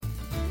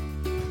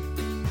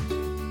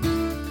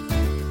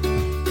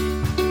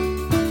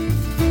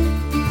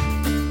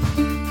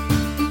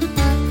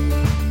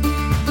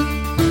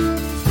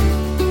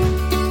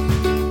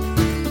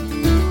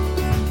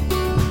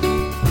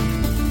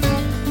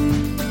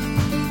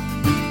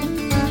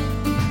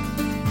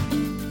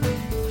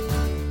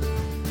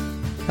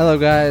Hello,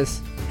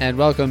 guys, and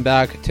welcome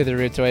back to the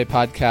Roots Away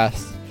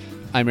podcast.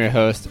 I'm your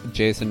host,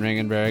 Jason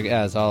Ringenberg,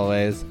 as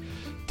always.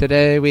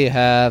 Today we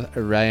have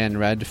Ryan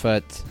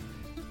Redfoot.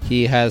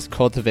 He has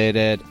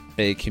cultivated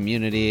a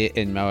community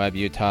in Moab,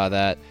 Utah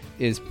that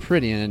is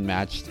pretty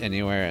unmatched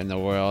anywhere in the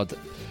world.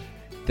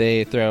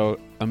 They throw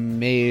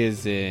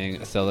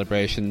amazing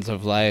celebrations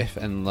of life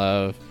and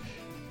love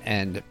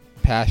and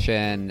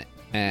passion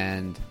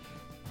and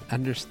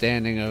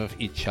understanding of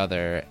each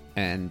other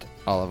and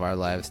all of our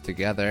lives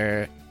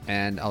together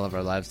and all of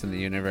our lives in the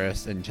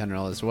universe in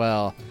general as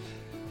well.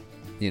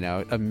 You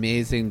know,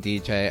 amazing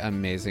DJ,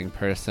 amazing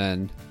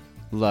person.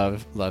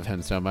 Love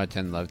him so much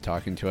and love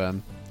talking to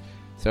him.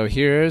 So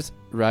here's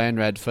Ryan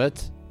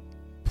Redfoot.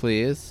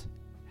 Please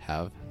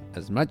have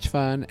as much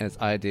fun as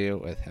I do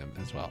with him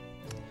as well.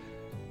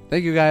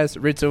 Thank you, guys.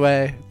 Roots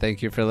Away.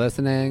 Thank you for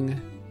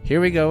listening.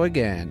 Here we go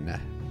again.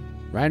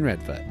 Ryan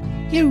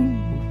Redfoot. You.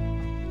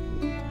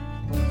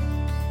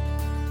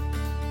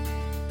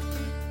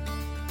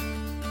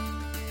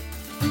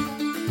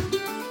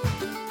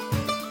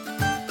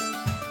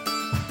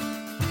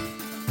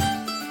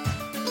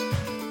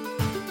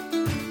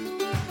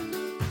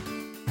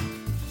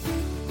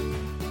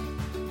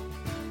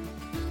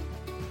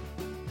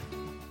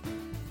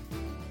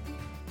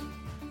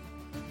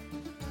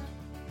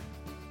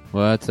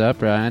 What's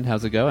up, Ryan?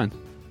 How's it going?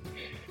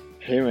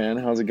 Hey, man.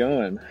 How's it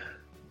going?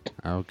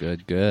 Oh,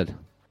 good.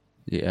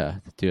 Yeah,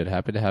 dude,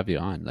 happy to have you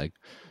on.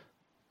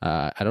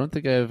 I don't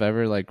think I've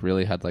ever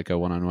really had a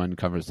one-on-one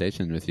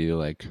conversation with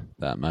you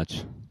that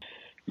much.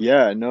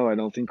 Yeah, no, I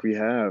don't think we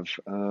have.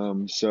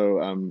 So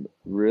I'm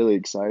really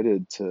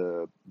excited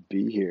to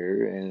be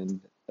here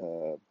and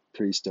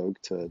pretty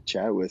stoked to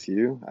chat with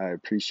you. I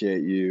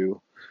appreciate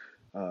you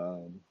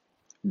um,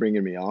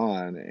 bringing me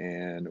on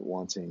and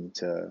wanting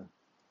to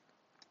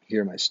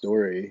hear my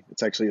story.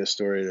 It's actually a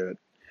story that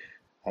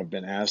I've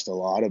been asked a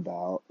lot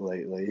about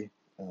lately.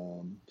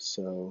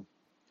 So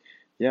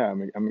yeah,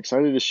 I'm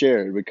excited to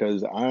share it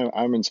because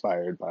I'm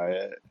inspired by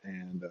it,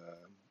 and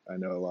I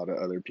know a lot of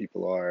other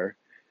people are.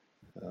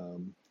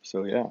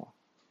 So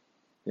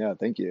yeah,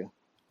 thank you.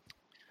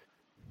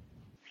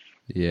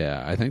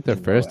 Yeah, I think the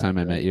In first time Moab,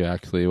 I met right? you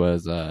actually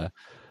was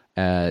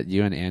at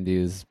you and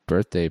Andy's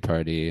birthday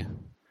party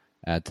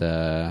at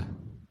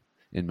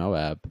in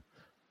Moab.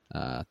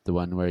 The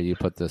one where you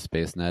put the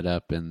space net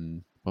up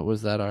in, what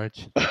was that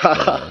arch?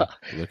 The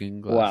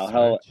Looking Wow, Glass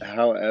how Arch?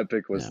 how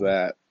epic was No.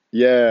 that?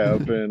 Yeah,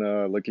 up in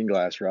Looking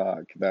Glass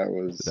Rock. That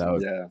was That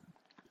was yeah.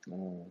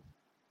 Oh.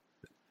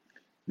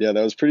 Yeah,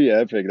 that was pretty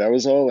epic. That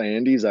was all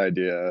Andy's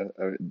idea.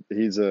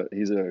 He's a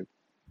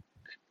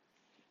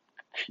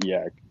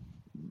yeah,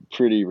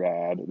 pretty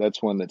rad.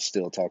 That's one that's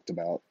still talked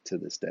about to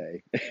this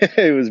day.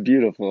 It was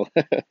beautiful.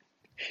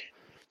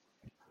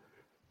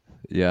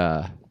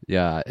 yeah,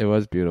 it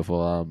was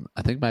beautiful.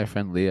 I think my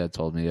friend Leah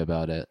told me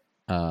about it,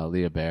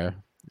 Leah Bear,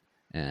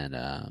 and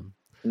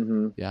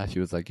hmm yeah, she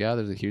was like, yeah,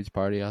 there's a huge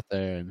party out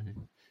there,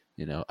 and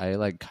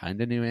I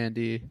kind of knew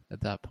Andy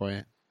at that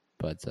point,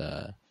 but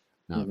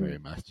not hmm very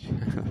much.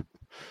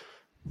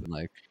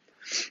 like,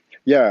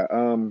 Yeah,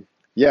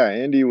 yeah,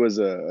 Andy was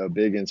a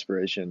big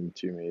inspiration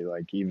to me.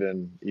 Like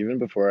even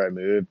before I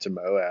moved to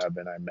Moab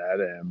and I met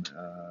him,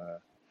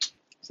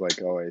 it's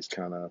like always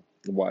kind of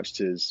watched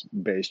his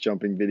base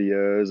jumping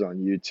videos on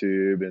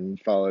YouTube and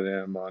followed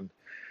him on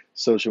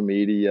social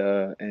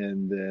media.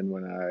 And then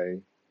when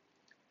I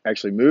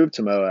actually moved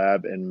to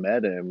Moab and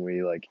met him,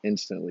 we like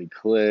instantly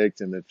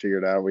clicked and then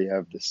figured out we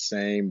have the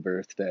same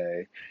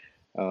birthday.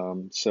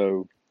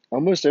 So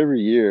almost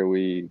every year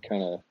we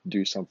kind of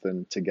do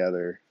something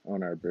together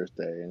on our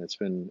birthday, and it's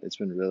been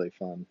really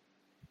fun.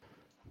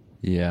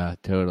 yeah,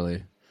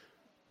 totally.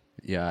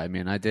 Yeah, I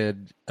mean, I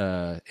did.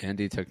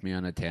 Andy took me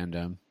on a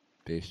tandem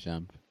base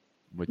jump,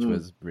 which Hmm,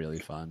 was really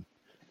fun.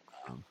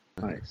 Um,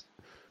 nice.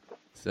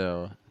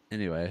 so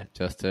anyway,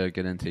 just to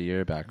get into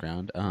your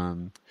background,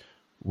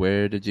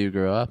 where did you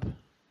grow up?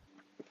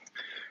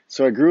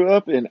 So I grew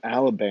up in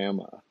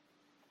Alabama,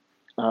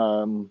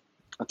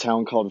 a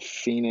town called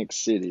Phoenix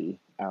City,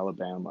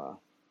 Alabama,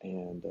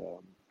 and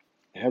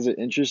it has an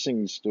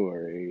interesting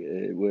story.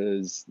 It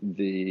was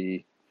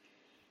the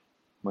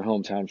My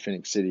hometown,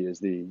 Phoenix City, is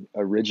the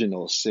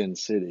original Sin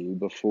City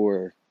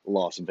before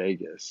Las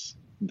Vegas,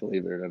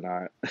 believe it or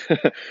not.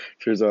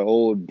 There's an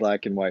old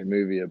black and white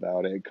movie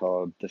about it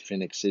called The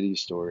Phoenix City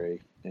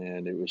Story,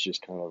 and it was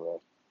just kind of a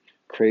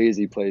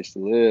crazy place to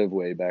live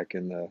way back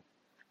in the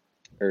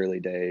early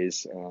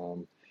days.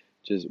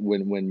 Just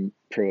when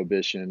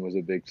Prohibition was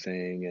a big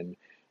thing and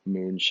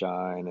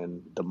moonshine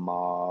and the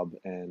mob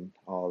and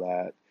all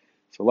that.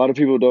 So a lot of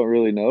people don't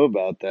really know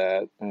about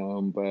that,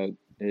 but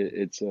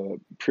it's a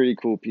pretty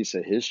cool piece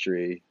of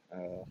history.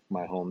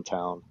 My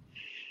hometown.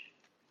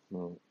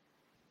 Uh,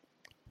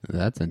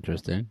 That's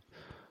interesting.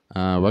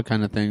 What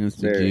kind of things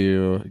did Very.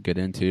 you get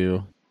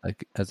into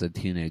as a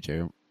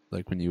teenager,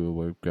 like when you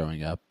were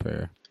growing up,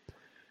 or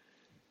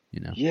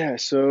you know? Yeah,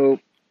 so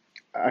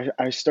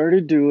I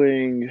started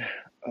doing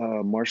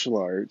martial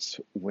arts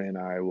when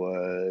I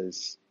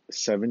was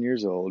 7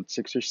 years old,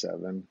 6 or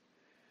 7.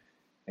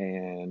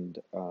 And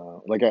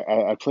like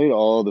I played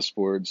all the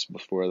sports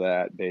before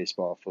that,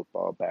 baseball,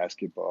 football,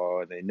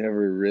 basketball, and they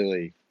never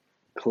really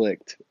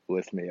clicked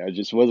with me. I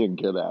just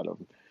wasn't good at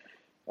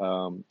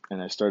them.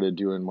 And I started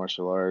doing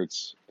martial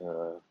arts.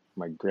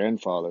 My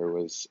grandfather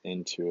was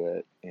into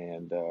it,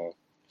 and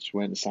just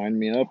went and signed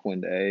me up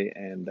one day,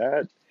 and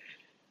that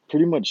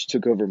pretty much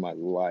took over my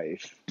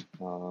life.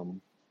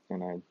 And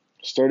I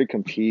started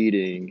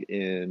competing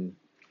in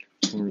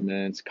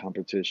tournaments,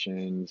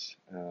 competitions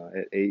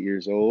at 8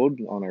 years old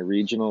on a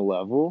regional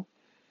level,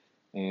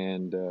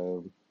 and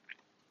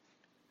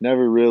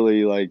never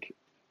really like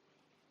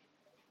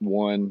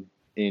won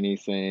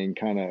anything.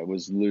 Kind of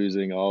was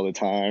losing all the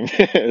time,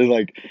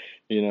 like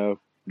you know,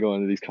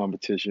 going to these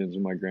competitions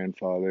with my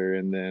grandfather,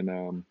 and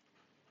then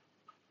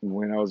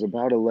when I was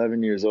about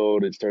 11 years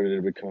old, it started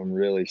to become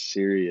really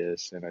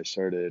serious, and I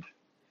started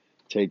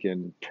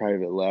taking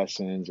private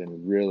lessons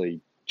and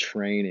really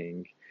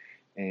training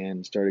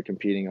and started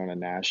competing on a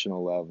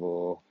national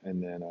level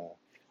and then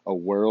a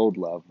world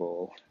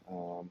level.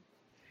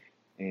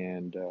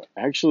 And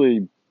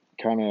actually,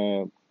 kind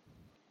of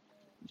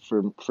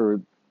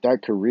for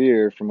that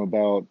career from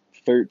about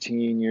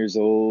 13 years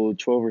old,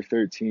 12 or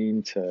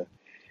 13 to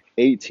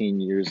 18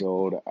 years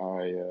old,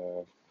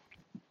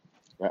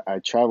 I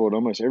traveled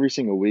almost every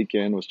single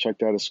weekend, was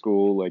checked out of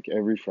school like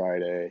every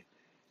Friday.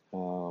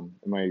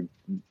 My,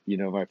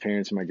 my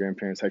parents and my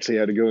grandparents actually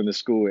had to go into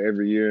school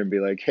every year and be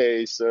like,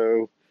 "Hey,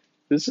 so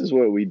this is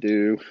what we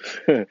do.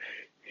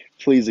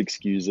 Please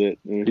excuse it."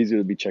 He's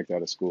going to be checked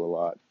out of school a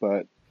lot,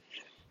 but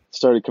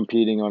started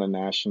competing on a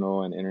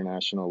national and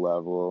international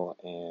level,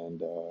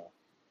 and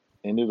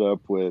ended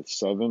up with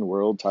 7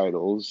 world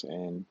titles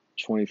and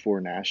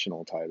 24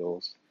 national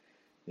titles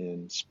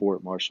in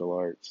sport martial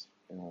arts,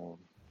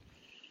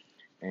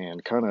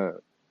 and kind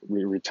of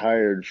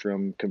retired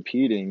from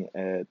competing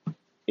at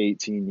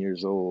 18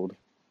 years old,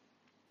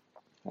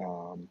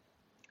 um,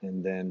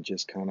 and then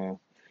just kind of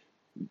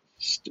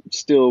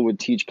still would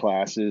teach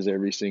classes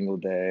every single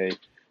day.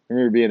 I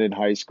remember being in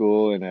high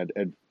school and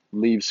I'd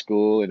leave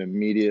school and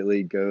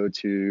immediately go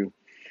to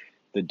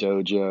the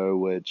dojo,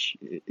 which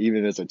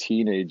even as a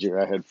teenager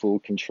I had full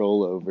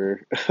control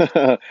over.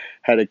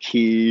 Had a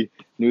key,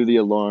 knew the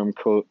alarm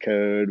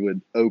code,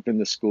 would open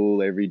the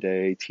school every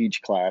day,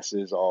 teach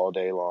classes all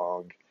day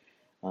long.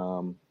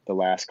 The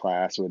last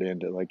class would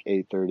end at like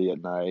 8:30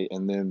 at night,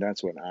 and then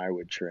that's when I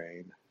would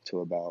train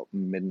till about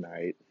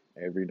midnight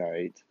every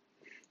night.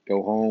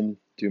 Go home,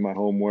 do my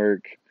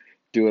homework,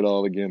 do it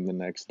all again the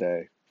next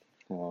day.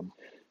 Um,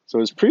 so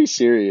it was pretty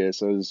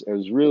serious. I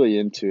was really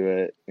into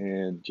it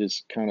and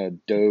just kind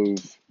of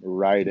dove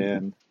right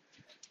in.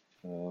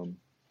 Um,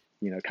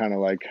 kind of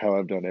like how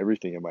I've done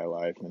everything in my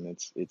life, and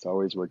it's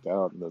always worked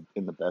out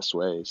in the best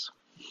ways.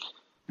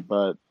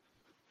 But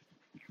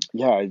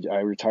yeah, I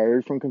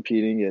retired from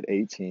competing at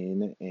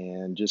 18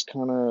 and just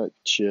kind of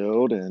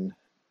chilled and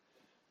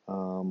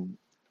um,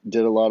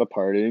 did a lot of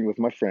partying with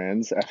my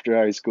friends after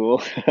high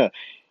school.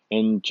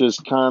 And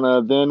just kind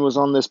of then was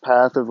on this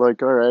path of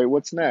like, all right,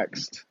 what's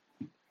next?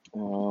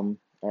 Um,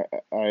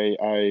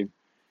 I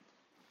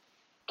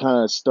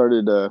kind of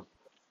started to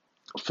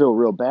feel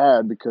real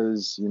bad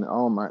because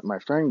my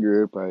friend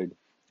group, I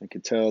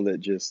could tell that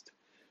just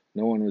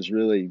no one was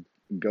really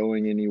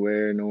going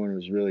anywhere. No one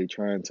was really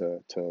trying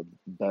to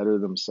better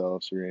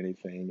themselves or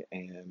anything,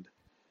 and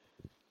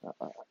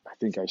I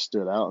think I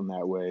stood out in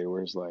that way.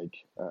 Whereas like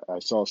I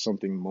saw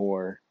something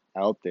more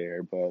out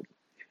there, but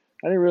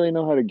I didn't really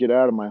know how to get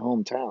out of my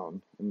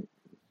hometown. And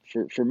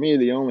for me,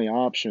 the only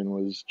option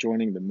was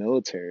joining the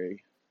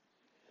military.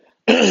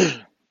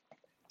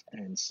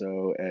 And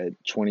so at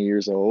 20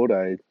 years old,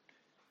 I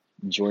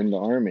joined the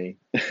army.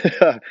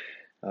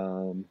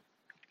 um,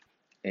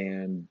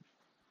 and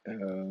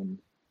um,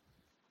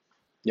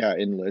 yeah,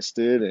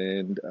 enlisted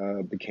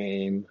and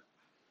became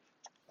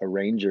a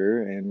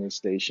ranger and was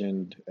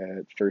stationed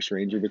at 1st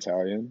Ranger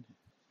Battalion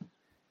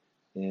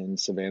in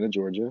Savannah,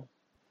 Georgia,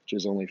 which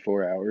is only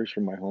 4 hours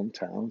from my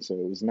hometown. So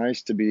it was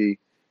nice to be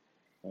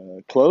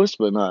close,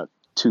 but not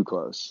too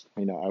close.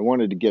 I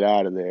wanted to get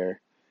out of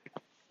there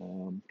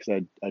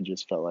because I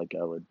just felt like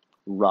I would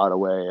rot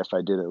away if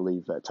I didn't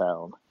leave that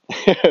town.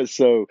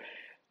 So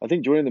I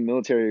think joining the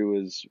military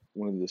was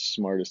one of the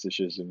smartest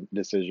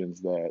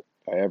decisions that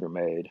I ever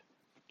made.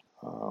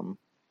 Um,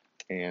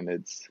 and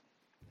it's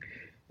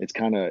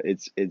kind of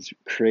it's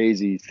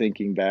crazy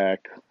thinking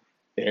back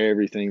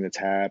everything that's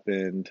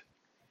happened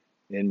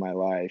in my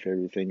life,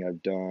 everything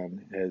I've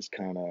done has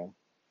kind of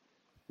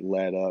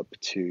led up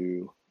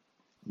to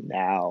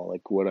now,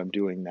 like what I'm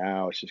doing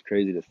now. It's just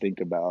crazy to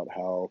think about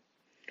how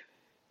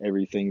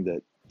everything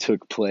that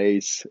took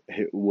place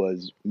it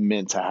was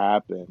meant to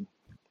happen,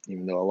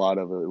 even though a lot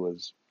of it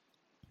was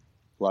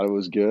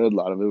good, a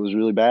lot of it was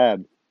really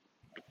bad.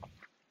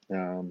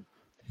 Um,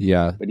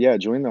 Yeah. but yeah, I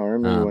joined the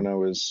army when Um, I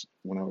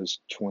was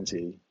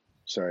 20.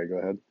 Sorry, go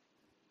ahead.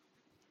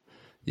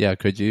 yeah.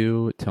 Could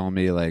you tell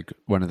me like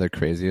one of the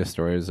craziest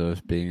stories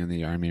of being in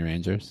the Army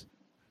Rangers?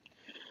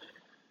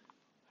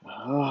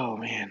 Oh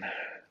man,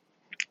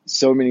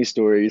 so many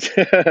stories.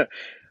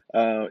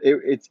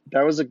 It's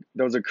that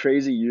was a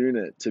crazy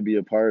unit to be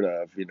a part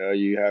of. You know,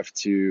 you have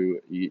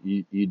to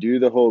you do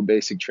the whole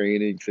basic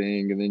training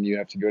thing, and then you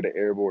have to go to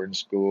airborne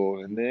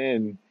school, and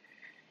then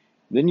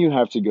you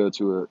have to go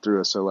to a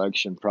through a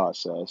selection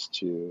process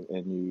too,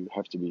 and you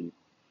have to be,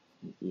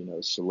 you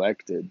know,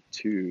 selected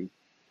to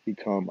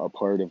become a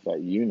part of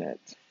that unit.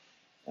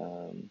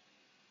 Um,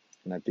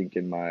 and I think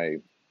in my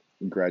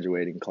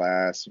graduating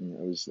class, you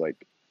know, it was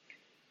like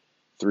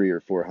three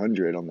or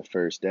 400 on the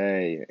first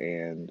day,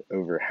 and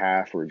over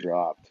half were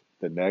dropped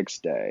the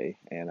next day.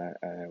 And I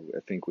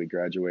think we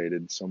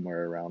graduated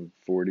somewhere around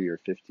 40 or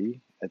 50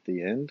 at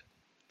the end,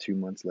 2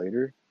 months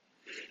later.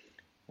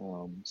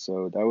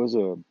 So that was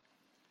a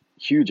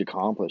huge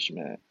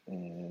accomplishment,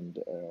 and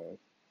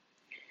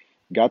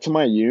got to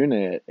my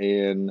unit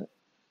and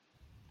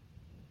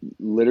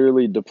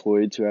literally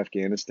deployed to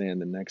Afghanistan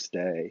the next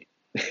day.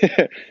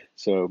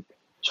 So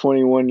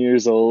 21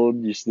 years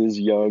old, just this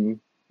young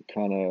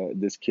kind of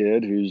this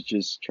kid who's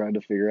just trying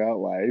to figure out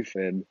life,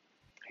 and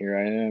here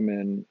I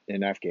am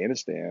in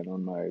Afghanistan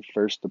on my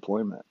first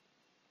deployment.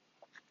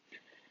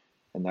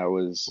 And that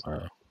was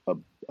Wow. a,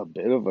 a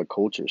bit of a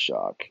culture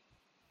shock.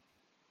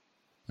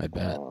 I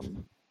bet.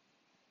 Um,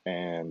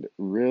 and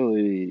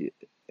really,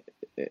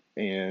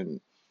 and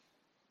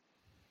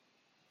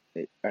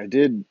I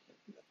did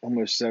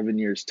almost 7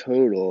 years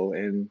total,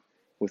 and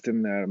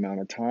within that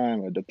amount of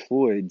time, I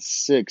deployed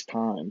 6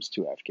 times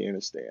to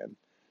Afghanistan,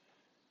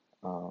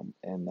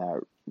 and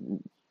that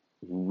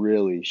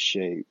really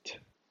shaped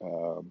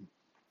um,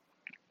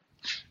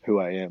 who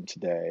I am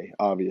today.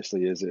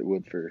 Obviously, as it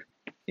would for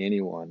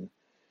anyone.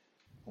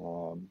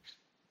 Um,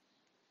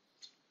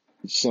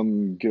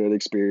 some good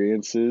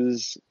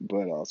experiences,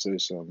 but also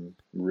some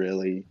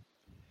really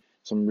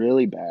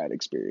bad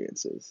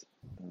experiences.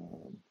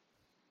 Um,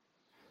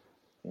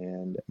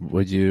 and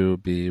Would you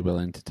be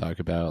willing to talk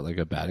about like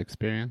a bad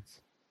experience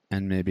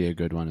and maybe a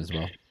good one as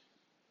well?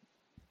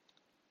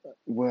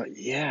 well,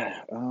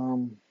 yeah,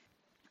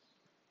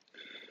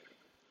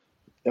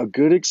 a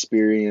good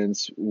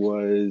experience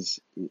was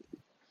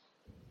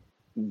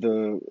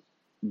the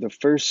the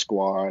first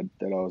squad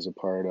that I was a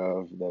part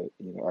of, that,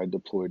 you know, I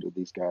deployed with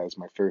these guys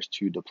my first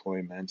two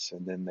deployments,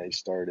 and then they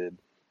started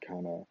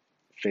kind of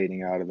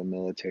fading out of the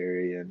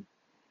military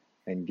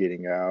and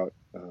getting out.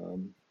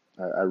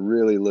 I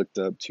really looked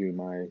up to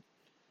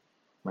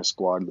my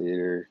squad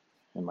leader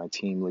and my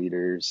team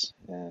leaders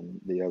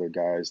and the other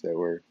guys that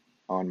were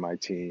on my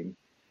team.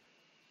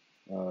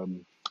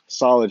 Um,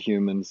 Solid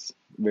humans,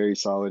 very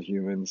solid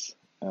humans,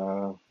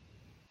 uh,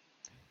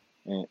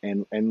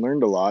 and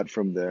learned a lot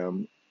from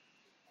them.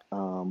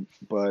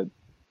 But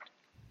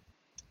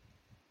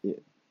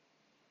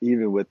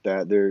even with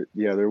that, there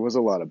was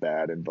a lot of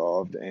bad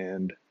involved,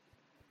 and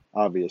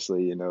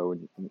obviously, you know,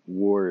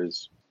 war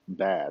is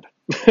bad.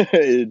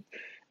 It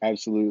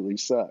absolutely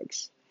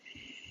sucks.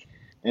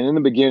 And in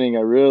the beginning,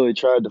 I really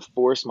tried to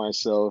force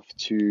myself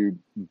to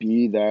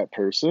be that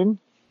person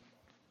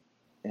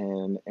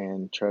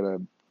and try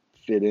to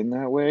fit in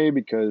that way,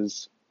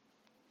 because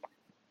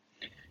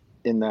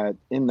in that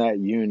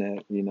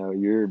unit, you know,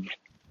 you're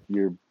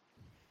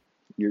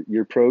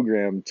you're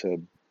programmed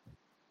to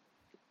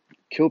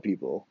kill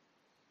people,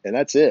 and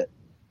that's it.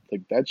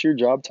 Like, that's your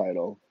job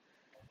title.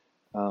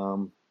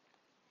 Um,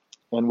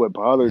 and what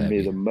bothered me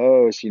the Heavy.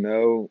 most, you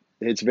know,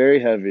 it's very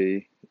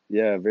heavy.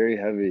 Yeah, very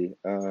heavy.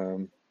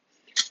 And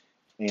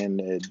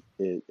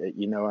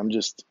you know, I'm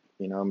just,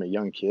 you know, I'm a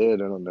young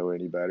kid. I don't know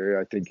any better.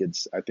 I think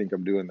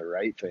I'm doing the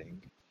right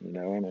thing, you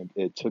know, and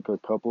it took a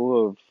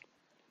couple of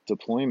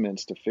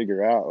deployments to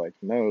figure out, like,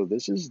 no,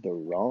 this is the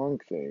wrong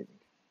thing.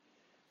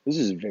 This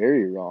is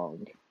very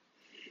wrong.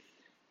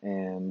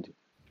 And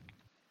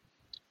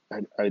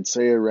I'd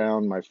say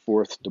around my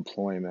fourth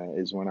deployment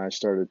is when I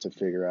started to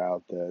figure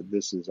out that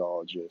this is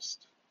all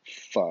just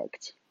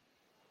fucked.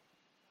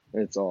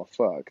 It's all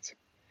fucked.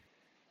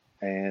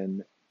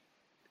 And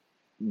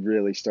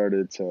really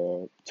started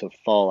to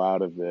fall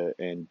out of it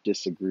and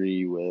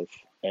disagree with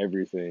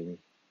everything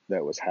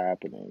that was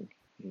happening.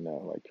 You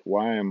know, like,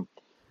 why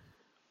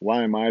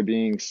am I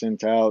being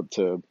sent out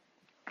to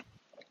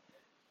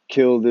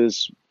kill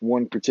this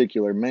one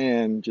particular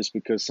man just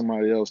because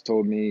somebody else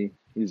told me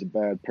he's a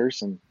bad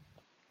person?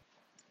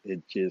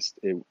 It just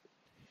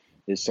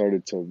it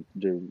started to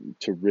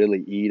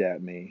really eat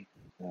at me.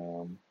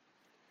 Um,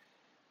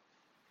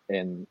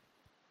 and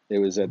it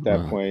was at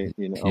that Well, point,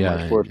 you know, on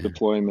my yeah. fourth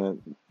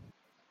deployment.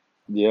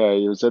 Yeah,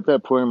 it was at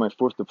that point in my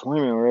fourth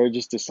deployment where I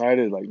just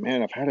decided, like,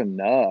 man, I've had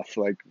enough.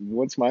 Like,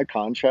 once my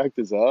contract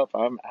is up,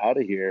 I'm out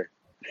of here.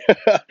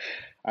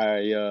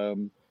 I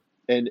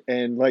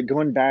and like,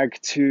 going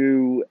back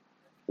to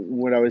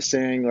what I was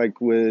saying, like,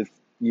 with,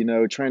 you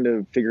know, trying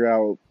to figure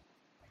out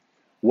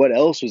what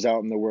else was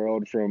out in the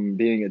world from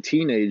being a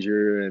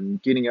teenager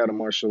and getting out of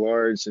martial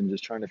arts and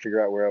just trying to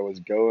figure out where I was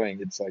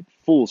going. It's like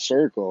full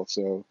circle.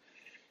 So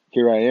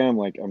here I am,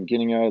 like, I'm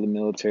getting out of the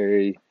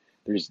military.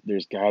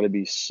 There's got to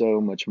be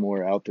so much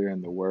more out there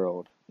in the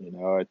world. You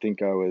know, I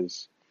think I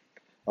was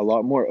a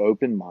lot more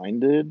open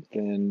minded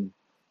than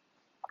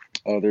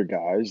other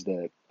guys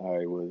that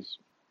I was,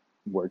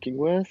 working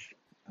with.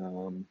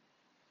 Um,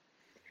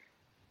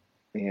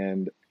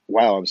 and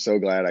wow, I'm so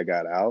glad I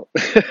got out.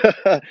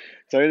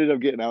 So I ended up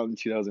getting out in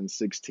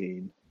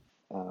 2016.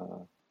 Uh,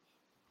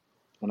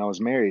 when I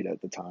was married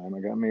at the time, I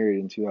got married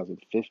in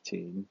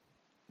 2015.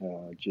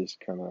 Just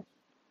kind of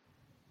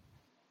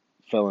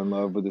fell in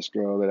love with this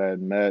girl that I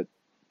had met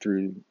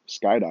through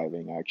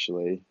skydiving,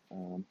 actually.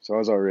 So I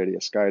was already a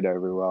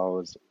skydiver while I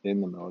was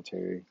in the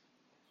military.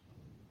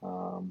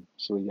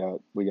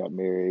 So we got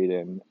married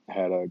and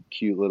had a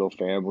cute little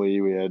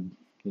family. We had,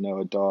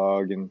 a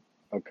dog and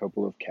a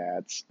couple of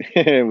cats.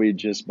 And we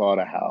just bought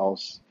a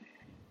house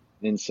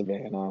in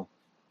Savannah.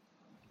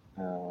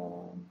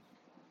 Um,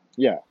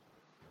 yeah.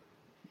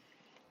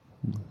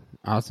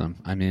 Awesome.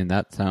 I mean,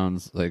 that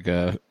sounds like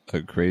a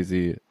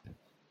crazy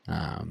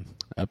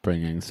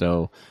upbringing.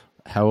 So,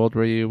 how old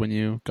were you when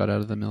you got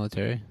out of the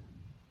military?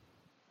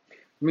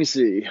 Let me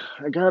see.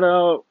 I got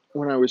out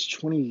when I was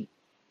 20,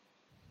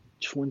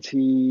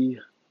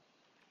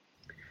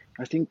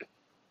 I think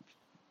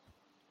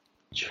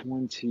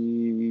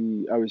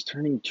 20, I was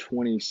turning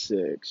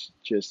 26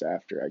 just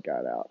after I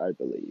got out, I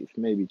believe.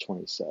 Maybe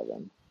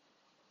 27.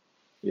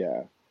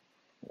 Yeah.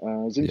 It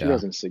was in Yeah.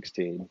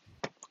 2016.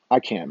 I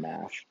can't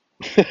math.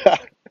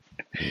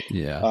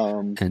 Yeah.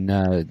 Um, And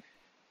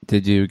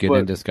did you get but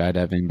into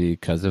skydiving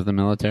because of the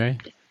military?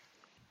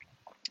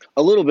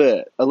 a little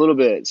bit, a little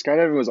bit.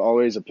 Skydiving was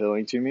always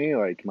appealing to me,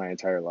 like my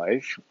entire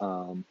life.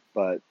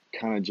 But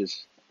kind of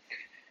just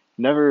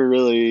never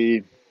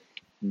really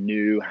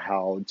knew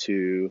how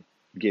to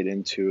get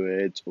into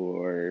it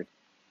or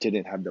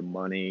didn't have the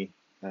money.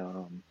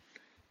 Um,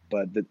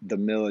 but the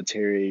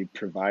military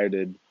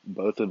provided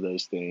both of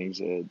those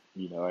things.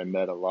 I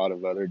met a lot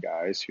of other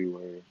guys who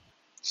were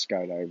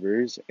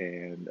skydivers,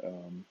 and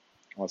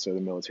also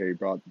the military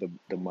brought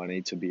the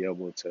money to be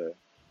able to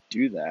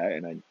do that.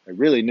 And I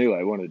really knew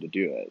I wanted to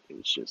do it. It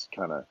was just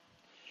kind of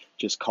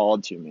just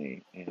called to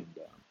me, and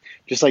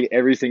just like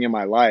everything in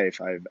my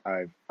life,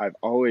 I've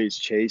always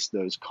chased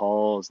those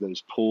calls,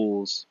 those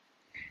pulls,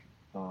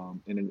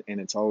 and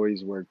it's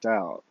always worked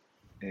out.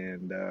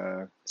 And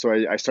so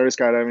I started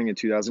skydiving in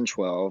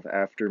 2012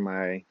 after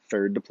my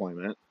third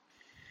deployment,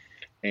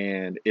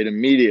 and it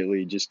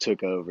immediately just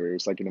took over.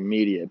 It's like an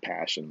immediate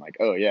passion, like,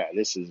 oh yeah,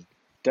 this is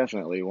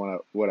definitely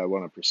what I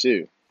want to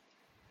pursue.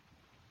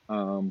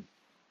 Um,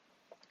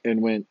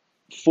 and went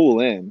full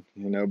in,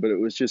 but it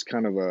was just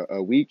kind of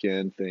a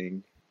weekend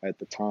thing at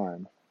the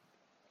time.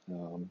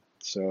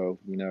 So,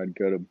 I'd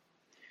go to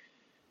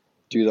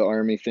do the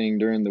army thing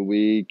during the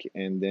week,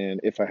 and then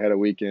if I had a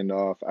weekend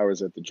off, I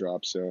was at the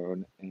drop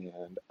zone,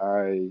 and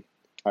I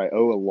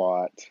owe a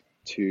lot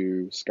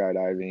to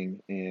skydiving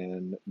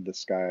and the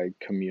sky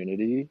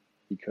community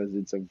because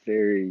it's a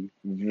very,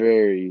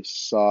 very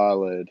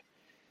solid,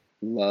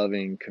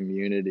 loving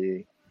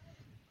community,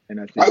 and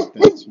I think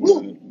that's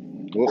what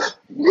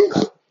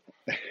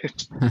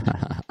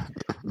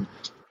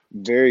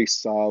very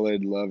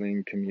solid,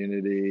 loving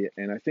community,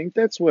 and I think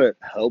that's what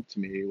helped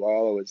me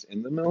while I was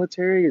in the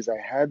military is I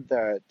had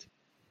that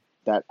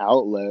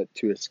outlet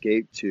to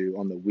escape to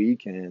on the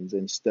weekends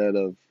instead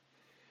of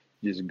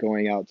just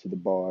going out to the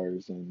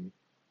bars and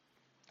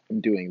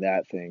doing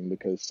that thing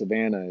because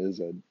Savannah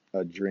is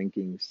a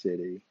drinking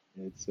city.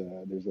 It's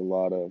there's a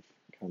lot of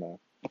kind of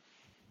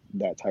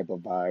that type of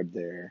vibe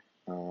there,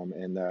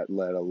 and that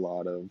led a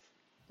lot of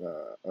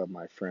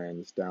my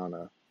friends down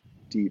a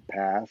deep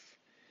path.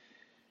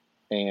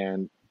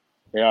 And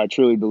yeah, I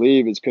truly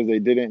believe it's because they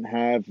didn't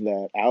have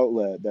that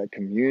outlet, that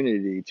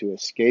community to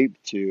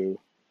escape to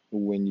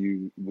when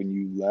you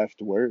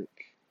left work.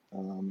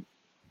 Um,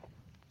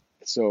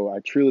 so I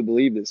truly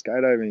believe that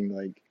skydiving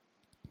like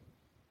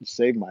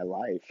saved my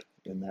life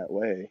in that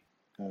way.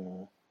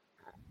 Uh,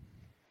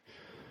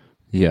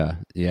 Yeah,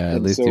 yeah.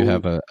 At and least you so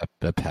have a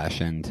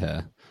passion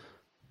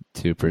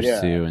to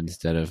yeah, pursue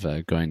instead of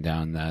going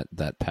down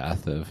that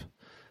path of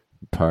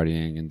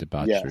partying and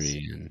yes,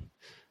 debauchery and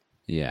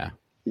yeah,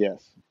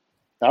 yes.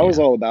 I was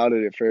yeah. all about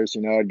it at first.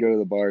 I'd go to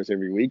the bars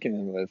every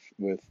weekend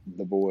with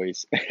the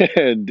boys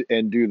and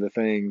do the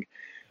thing.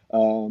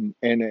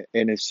 And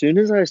as soon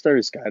as I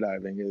started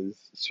skydiving, as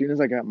soon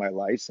as I got my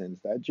license,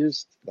 that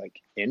just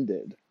like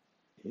ended.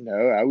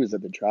 I was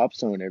at the drop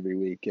zone every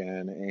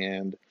weekend,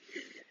 and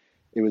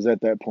it was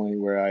at that point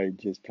where I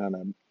just kind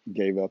of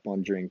gave up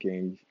on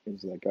drinking. It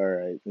was like, all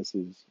right,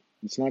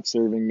 it's not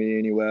serving me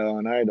any well,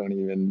 and I don't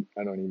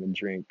even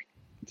drink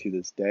to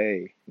this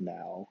day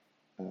now.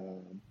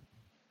 Um,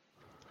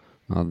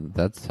 Well,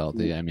 that's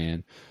healthy. I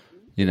mean,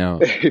 you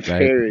know,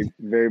 right? very,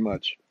 very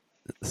much.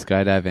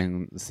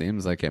 Skydiving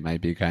seems like it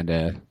might be kind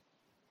of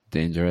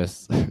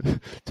dangerous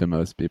to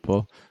most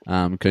people.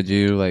 Could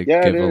you like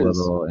Yeah, it give a is.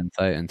 little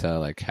insight into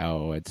like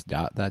how it's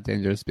not that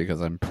dangerous?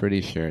 Because I'm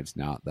pretty sure it's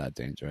not that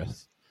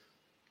dangerous.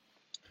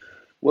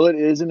 Well, it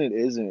is and it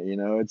isn't.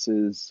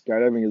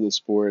 Skydiving is a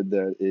sport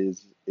that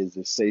is as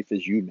safe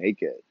as you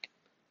make it.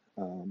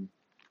 Um,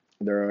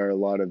 there are a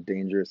lot of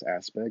dangerous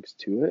aspects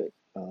to it,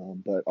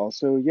 but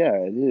also, yeah,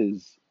 it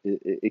is.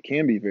 It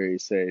can be very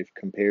safe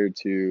compared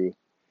to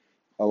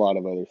a lot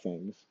of other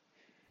things.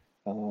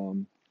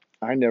 Um,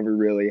 I never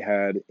really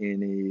had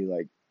any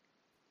like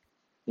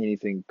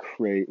anything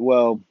crazy.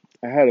 Well,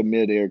 I had a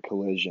mid-air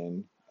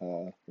collision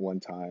one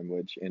time,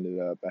 which ended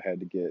up I had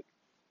to get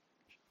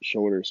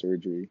shoulder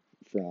surgery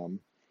from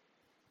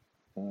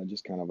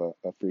just kind of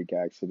a freak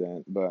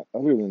accident. But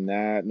other than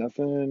that,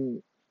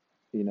 nothing,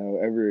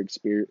 ever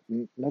experience,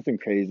 nothing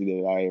crazy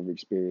that I ever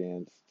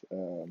experienced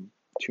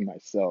to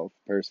myself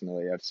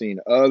personally. I've seen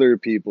other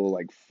people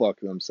like fuck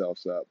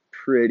themselves up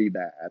pretty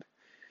bad.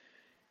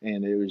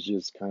 And it was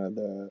just kind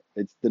of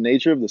it's the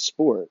nature of the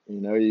sport.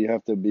 You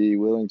have to be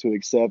willing to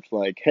accept,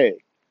 like, hey,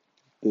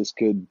 this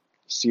could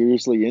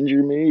seriously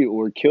injure me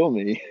or kill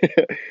me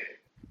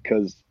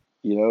because,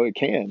 it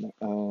can.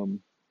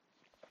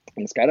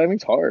 And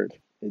skydiving's hard.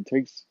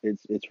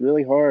 It's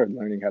really hard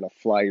learning how to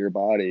fly your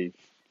body,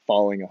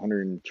 falling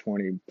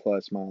 120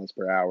 plus miles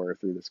per hour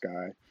through the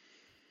sky.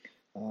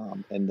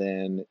 And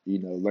then,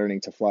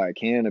 learning to fly a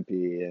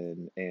canopy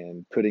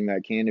and putting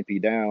that canopy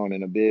down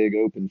in a big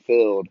open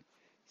field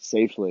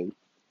safely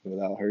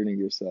without hurting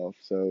yourself.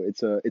 So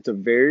it's a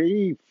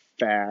very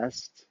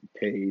fast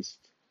paced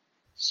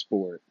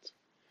sport,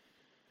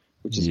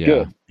 which is Yeah,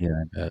 good. yeah,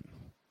 I bet.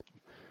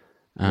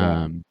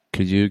 Yeah.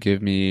 Could you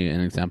give me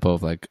an example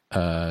of like,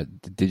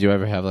 did you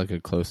ever have like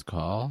a close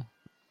call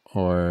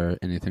or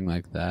anything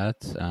like that?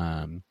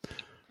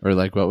 Or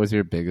like, what was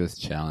your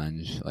biggest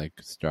challenge like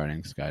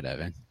starting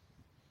skydiving?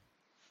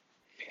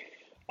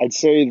 I'd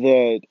say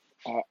that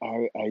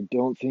I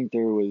don't think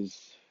there was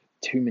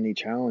too many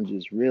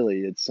challenges really.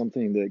 It's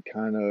something that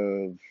kind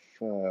of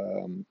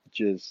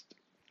just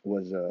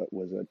was a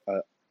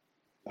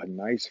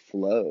nice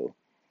flow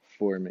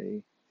for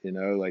me.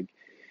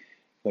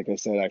 Like I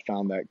said, I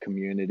found that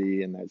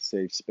community and that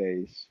safe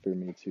space for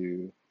me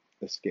to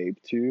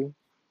escape to,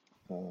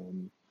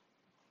 um,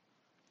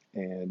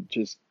 and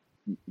just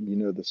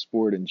the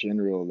sport in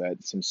general,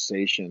 that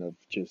sensation of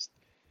just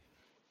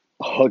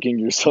hugging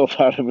yourself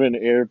out of an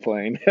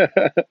airplane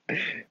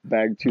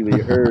back to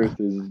the earth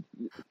is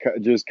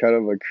just kind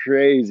of a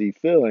crazy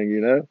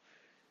feeling.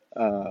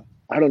 Uh,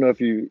 I don't know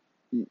if you,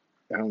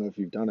 I don't know if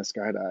you've done a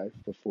skydive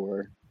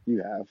before.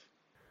 You have.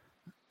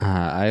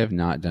 I have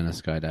not done a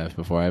skydive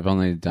before. I've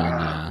only done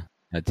Ah,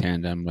 a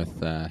tandem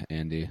with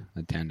Andy,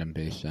 a tandem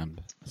base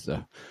jump.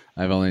 So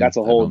that's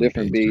a I've whole only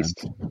different base jumped.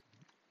 beast.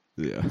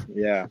 Yeah.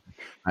 Yeah,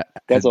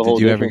 that's a Did whole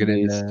you ever different get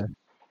beast. into?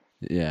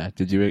 Yeah.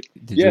 Did you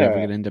ever Yeah,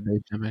 get into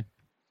base jumping?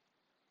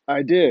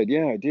 I did.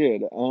 Yeah, I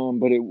did.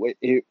 But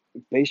it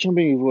base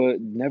jumping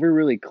would never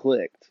really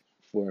clicked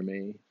for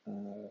me.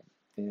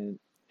 And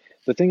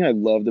the thing I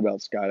loved about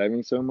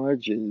skydiving so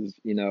much is,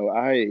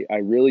 I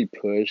really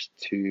pushed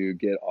to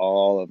get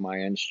all of my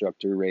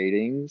instructor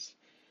ratings.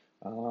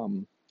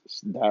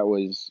 That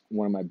was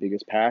one of my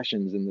biggest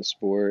passions in the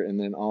sport, and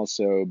then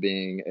also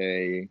being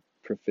a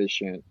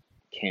proficient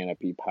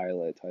canopy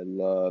pilot. I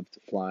loved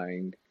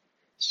flying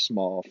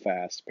small,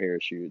 fast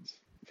parachutes.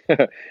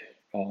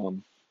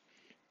 Um,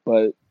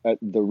 but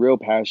the real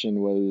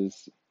passion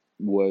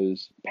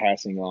was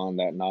passing on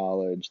that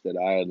knowledge that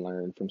I had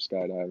learned from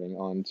skydiving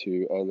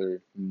onto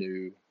other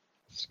new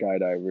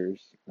skydivers.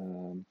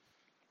 And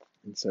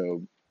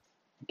so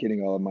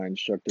getting all of my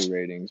instructor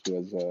ratings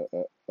was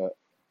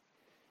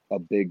a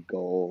big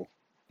goal,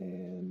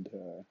 and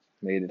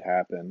made it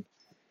happen.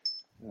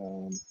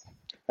 Um,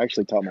 I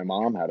actually taught my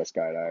mom how to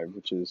skydive,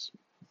 which is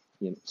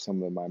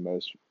some of my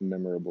most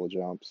memorable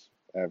jumps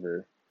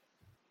ever.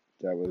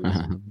 That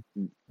was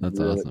That's really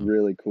awesome.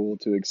 really cool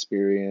to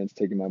experience,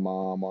 taking my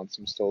mom on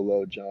some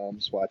solo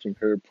jumps, watching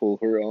her pull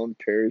her own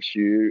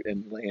parachute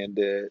and land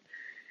it.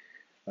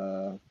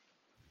 Uh,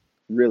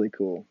 really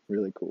cool,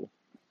 really cool.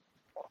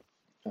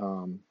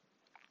 Um,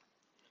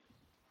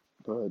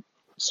 but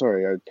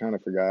sorry, I kind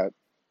of forgot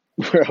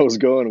where I was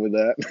going with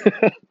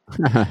that.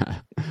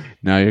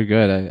 No, you're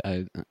good.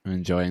 I'm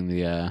enjoying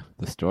the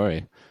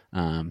story.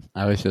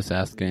 I was just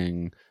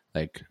asking,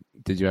 like,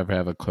 did you ever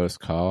have a close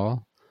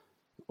call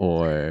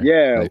or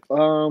Yeah.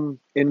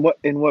 In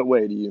what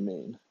way do you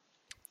mean?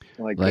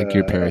 Like like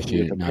your with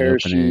parachute a not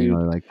opening parachute?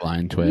 or like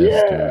blind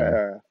twist or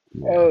Yeah.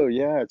 yeah. Oh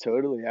yeah,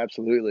 totally,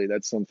 absolutely.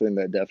 That's something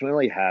that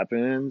definitely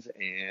happens,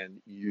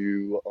 and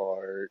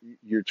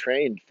you're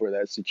trained for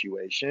that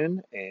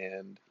situation,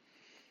 and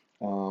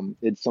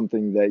it's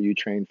something that you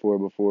train for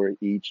before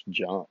each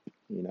jump.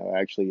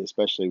 Actually,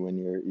 especially when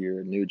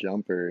you're a new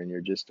jumper and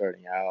you're just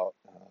starting out,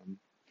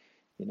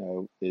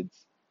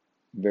 it's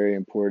very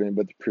important.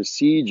 But the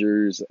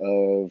procedures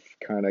of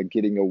kind of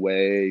getting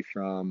away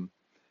from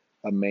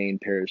a main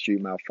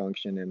parachute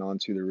malfunction and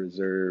onto the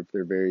reserve,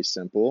 they're very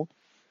simple,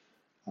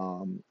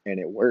 and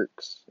it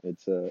works.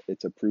 It's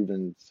a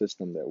proven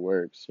system that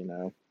works.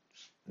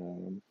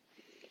 Um,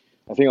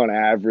 I think on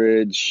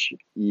average,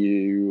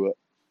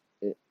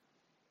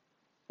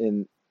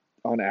 in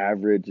on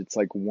average it's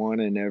like one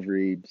in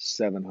every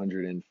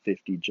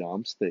 750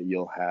 jumps that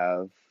you'll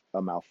have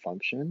a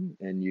malfunction,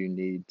 and you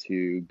need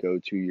to go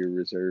to your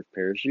reserve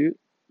parachute.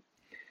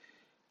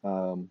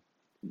 Um,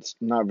 it's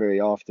not very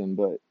often,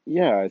 but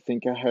yeah, I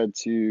think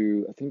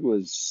it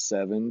was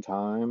 7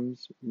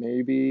 times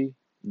maybe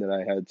that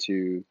I had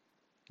to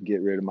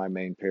get rid of my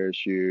main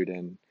parachute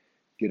and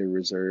get a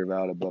reserve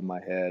out above my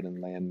head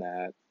and land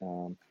that.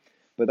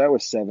 But that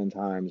was 7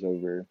 times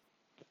over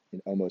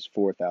almost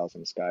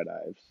 4,000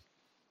 skydives,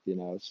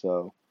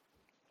 so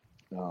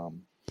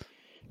um,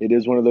 it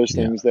is one of those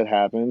Yeah. things that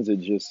happens.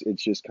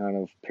 It's just kind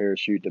of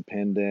parachute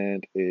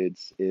dependent.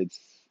 It's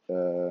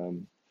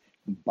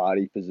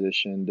body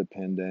position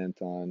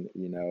dependent on,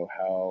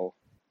 how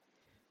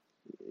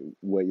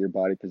what your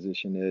body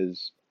position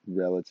is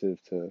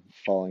relative to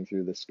falling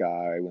through the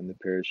sky when the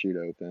parachute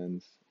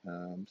opens.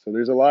 So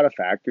there's a lot of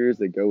factors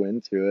that go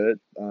into it,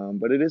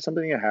 but it is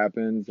something that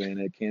happens and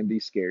it can be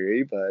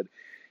scary, but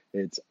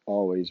it's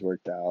always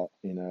worked out.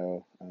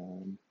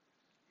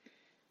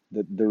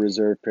 The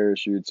reserve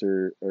parachutes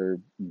are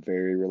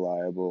very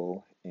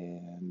reliable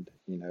and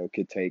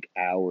could take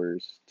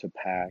hours to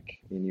pack,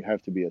 and you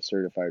have to be a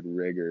certified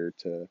rigger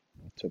to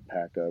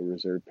pack a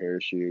reserve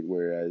parachute,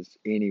 whereas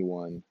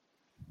anyone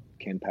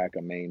can pack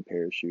a main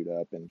parachute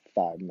up in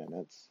 5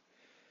 minutes.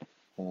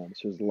 So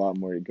there's a lot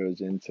more that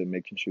goes into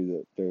making sure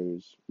that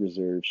those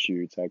reserve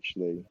chutes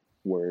actually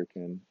work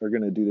and are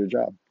going to do their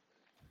job.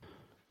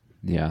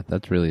 Yeah,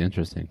 that's really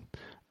interesting.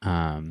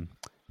 Um,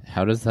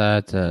 how does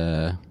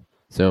that?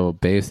 So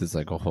base is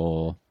like a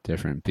whole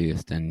different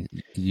beast, and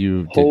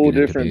you did Whole get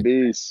into different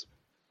base. beast.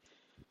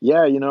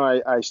 Yeah,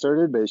 I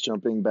started base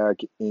jumping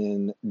back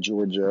in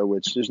Georgia,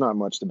 which there's not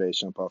much to base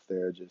jump off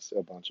there, just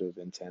a bunch of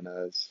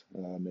antennas,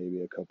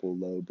 maybe a couple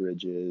low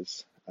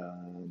bridges.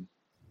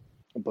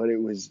 But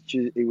it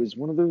was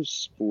one of those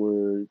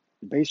sport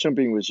base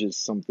jumping was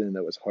just something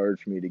that was hard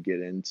for me to get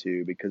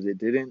into because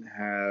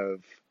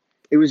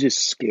it was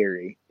just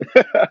scary.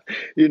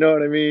 You know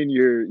what I mean?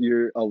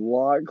 You're a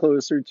lot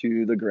closer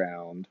to the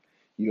ground.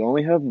 You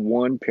only have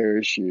one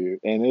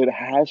parachute and it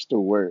has to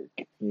work,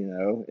 you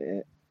know.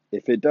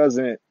 If it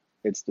doesn't,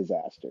 it's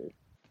disaster.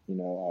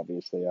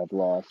 Obviously I've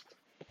lost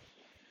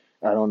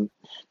I don't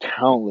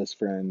countless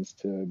friends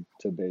to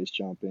base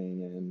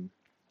jumping, and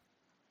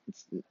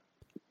it's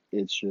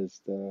it's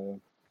just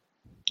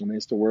I mean,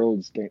 it's the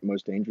world's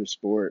most dangerous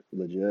sport,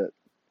 legit.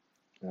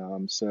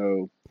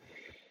 So,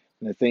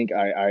 and I think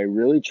I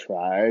really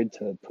tried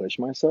to push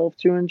myself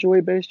to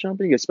enjoy base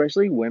jumping,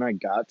 especially when I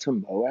got to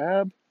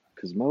Moab,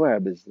 because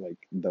Moab is like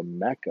the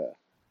mecca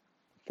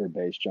for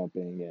base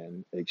jumping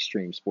and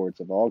extreme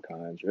sports of all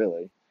kinds,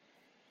 really.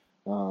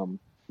 Um,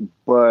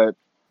 but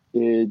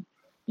it,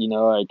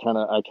 I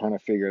kind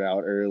of figured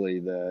out early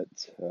that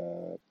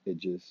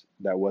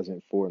that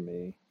wasn't for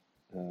me.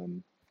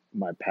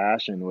 My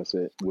passion was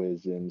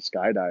in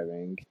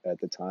skydiving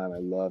at the time. I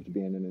loved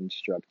being an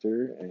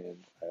instructor, and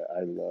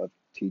I loved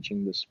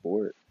teaching the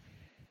sport.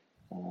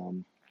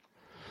 Um,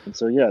 and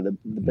so yeah, the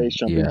base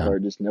jumping Yeah,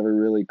 part just never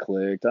really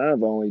clicked.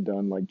 I've only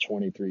done like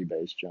 23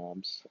 base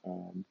jumps,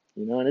 and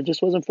it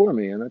just wasn't for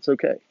me, and that's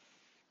okay.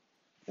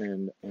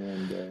 And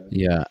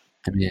yeah.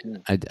 I mean,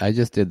 yeah, I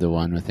just did the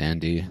one with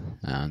Andy,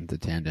 the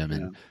tandem, yeah,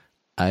 and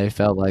I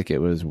felt like it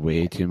was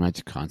way too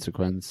much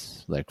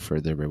consequence, like for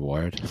the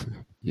reward,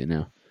 you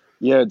know,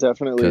 yeah, it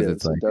definitely because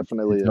it's is. It like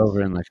definitely it's is.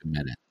 over in like a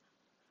minute.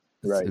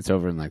 Right, It's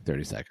over in like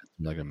 30 seconds,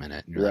 like a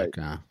minute, and you're right.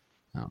 like,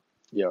 oh.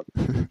 Yep.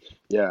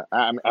 Yeah,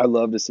 I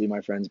love to see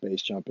my friends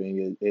base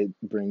jumping. It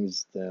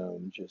brings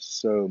them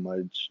just so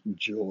much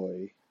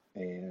joy,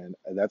 and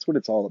that's what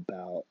it's all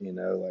about.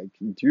 Like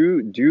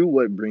do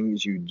what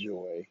brings you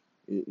joy,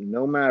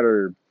 no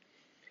matter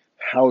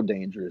how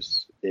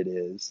dangerous it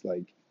is.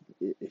 Like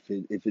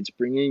if it's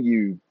bringing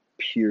you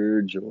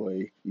pure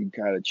joy, you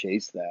gotta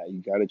chase that.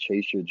 You gotta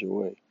chase your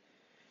joy.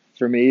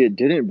 For me, it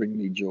didn't bring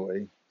me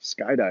joy.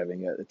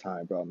 Skydiving at the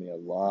time brought me a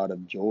lot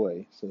of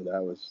joy, so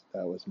that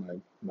was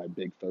my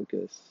big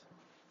focus.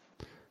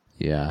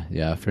 Yeah,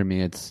 yeah. For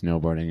me, it's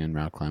snowboarding and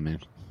rock climbing,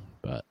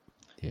 but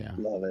yeah.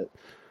 Love it.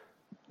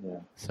 Yeah.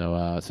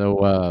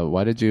 So,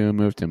 why did you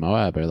move to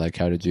Moab, or like,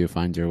 how did you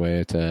find your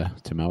way to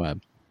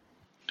Moab?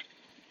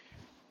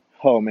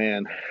 Oh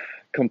man,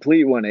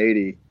 complete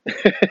 180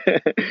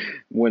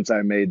 once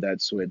I made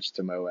that switch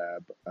to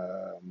Moab.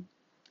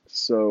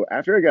 So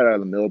after I got out of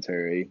the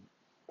military,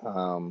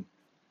 um,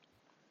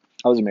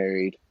 I was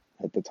married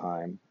at the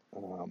time,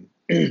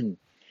 and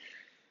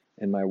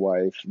my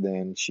wife.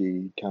 Then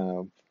she kind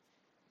of,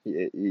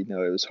 it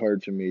was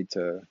hard for me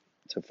to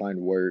find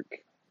work,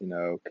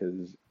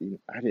 because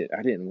I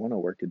didn't want to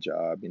work a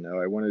job.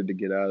 I wanted to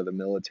get out of the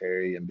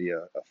military and be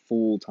a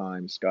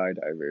full-time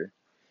skydiver.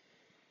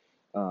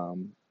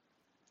 Um,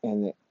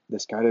 and the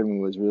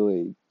skydiving was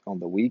really on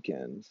the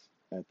weekends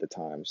at the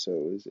time, so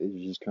it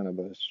was just kind of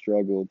a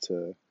struggle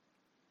to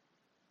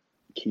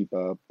keep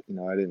up.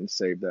 I didn't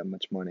save that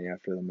much money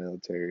after the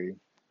military,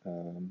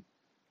 um,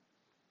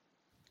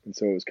 and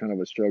so it was kind of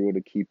a struggle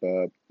to keep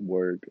up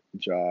work,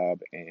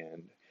 job,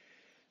 and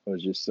I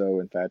was just so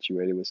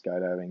infatuated with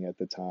skydiving at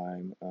the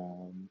time,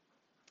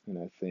 and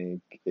I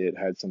think it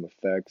had some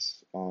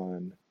effects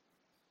on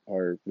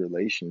our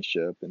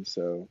relationship, and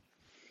so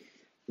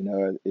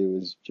it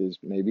was just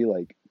maybe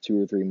like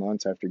 2 or 3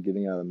 months after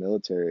getting out of the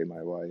military,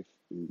 my wife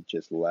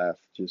just left,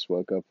 just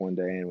woke up one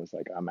day and was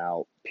like, I'm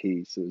out,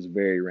 peace. It was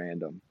very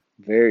random,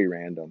 very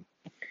random.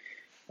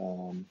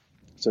 Um,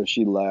 so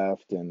she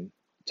left and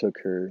took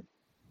her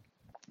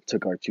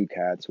took our two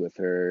cats with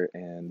her,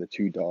 and the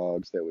two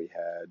dogs that we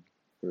had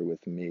were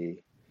with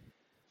me.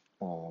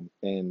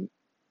 And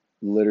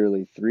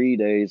literally 3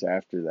 days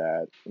after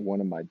that,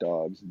 one of my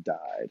dogs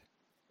died.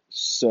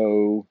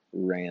 So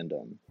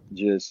random.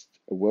 Just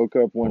woke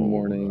up one Oh,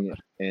 morning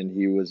and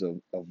he was a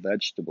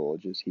vegetable.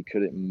 Just he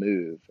couldn't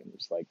move. And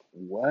it's like,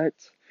 what?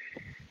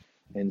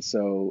 And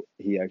so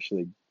he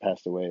actually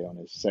passed away on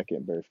his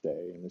second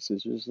birthday. And this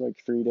is just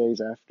like 3 days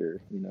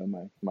after,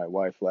 my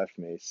wife left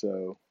me.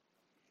 So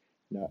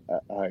no,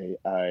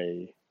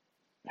 I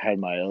had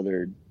my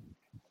other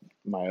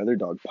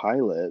dog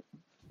Pilot,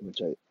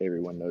 which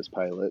everyone knows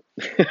Pilot.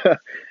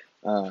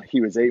 He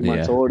was 8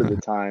 months yeah. old at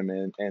the time,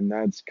 and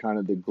that's kind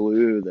of the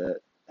glue that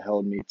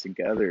held me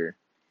together.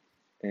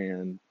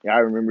 And yeah, I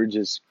remember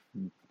just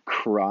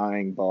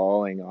crying,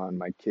 bawling on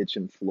my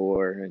kitchen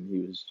floor, and he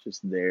was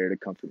just there to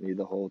comfort me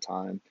the whole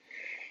time.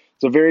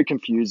 It's a very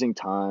confusing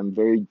time,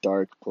 very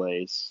dark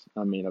place.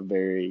 I mean, a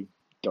very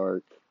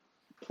dark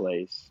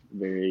place.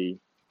 I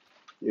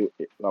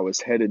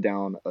was headed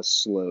down a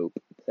slope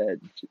that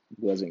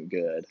wasn't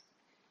good.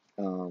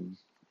 Um,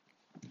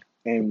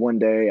 and one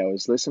day I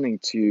was listening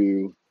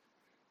to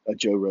a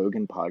Joe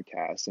Rogan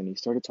podcast, and he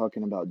started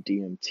talking about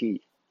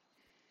DMT.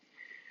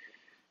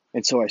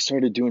 And so I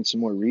started doing some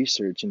more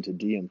research into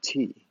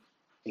DMT,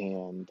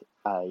 and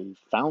I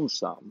found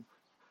some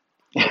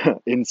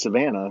in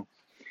Savannah,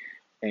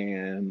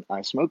 and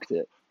I smoked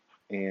it.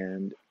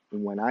 And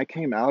when I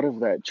came out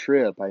of that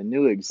trip, I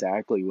knew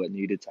exactly what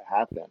needed to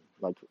happen,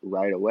 like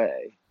right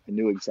away. I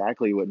knew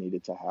exactly what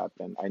needed to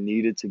happen. I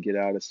needed to get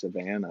out of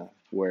Savannah,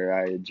 where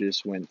I had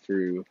just went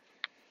through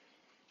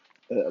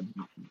uh,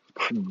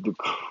 the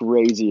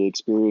crazy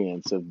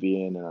experience of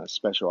being in a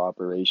special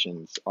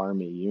operations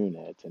army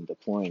unit and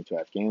deploying to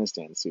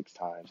Afghanistan 6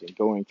 times and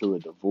going through a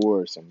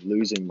divorce and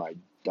losing my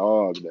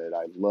dog that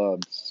I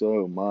loved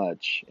so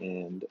much.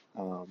 And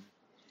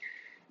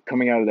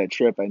coming out of that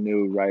trip, I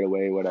knew right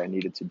away what I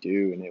needed to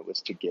do, and it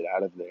was to get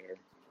out of there.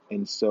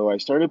 And so I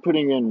started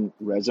putting in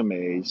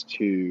resumes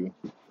to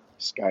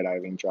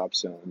skydiving drop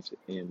zones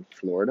in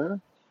Florida,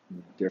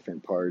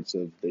 different parts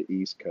of the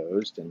East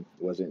Coast, and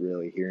wasn't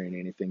really hearing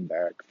anything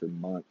back for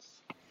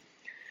months.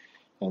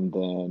 And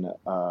then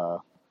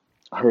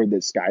heard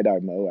that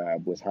Skydive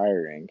Moab was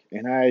hiring,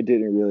 and I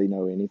didn't really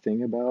know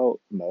anything about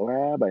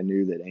Moab. I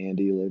knew that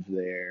Andy lived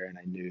there, and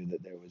I knew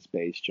that there was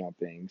base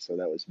jumping, so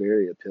that was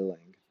very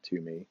appealing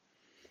to me.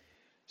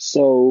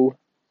 So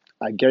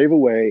I gave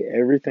away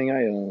everything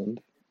I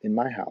owned in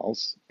my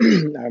house.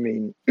 I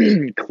mean,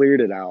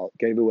 cleared it out,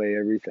 gave away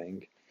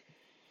everything.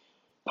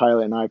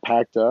 Pilot and I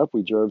packed up.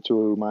 We drove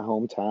to my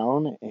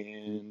hometown,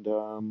 and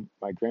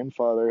my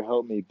grandfather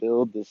helped me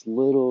build this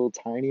little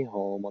tiny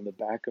home on the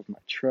back of my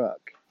truck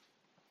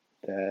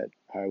that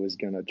I was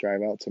going to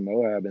drive out to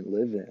Moab and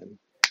live in,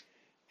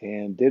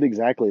 and did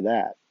exactly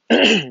that.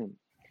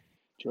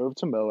 Drove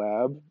to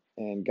Moab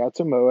and got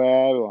to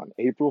Moab on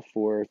April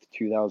 4th,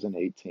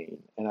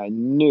 2018. And I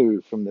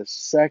knew from the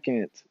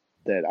second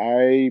that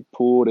I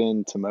pulled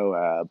into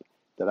Moab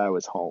that I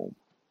was home.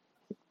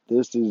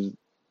 This is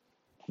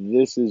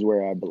this is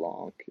where I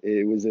belong.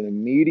 It was an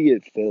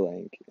immediate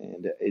feeling,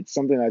 and it's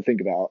something I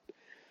think about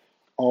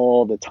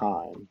all the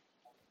time.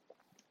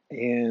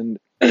 And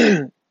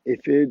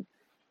if it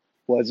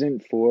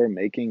wasn't for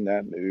making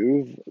that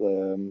move,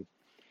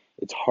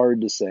 it's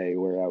hard to say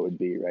where I would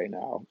be right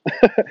now.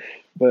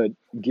 But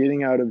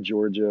getting out of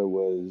Georgia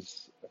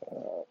was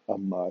a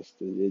must.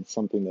 It's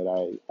something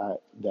that I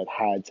that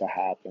had to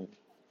happen.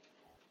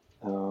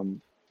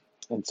 Um,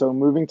 and so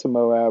moving to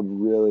Moab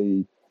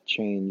really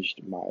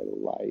changed my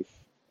life,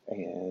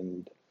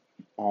 and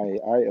I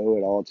owe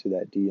it all to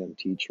that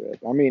DMT trip.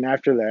 I mean,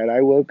 after that,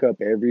 I woke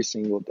up every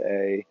single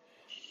day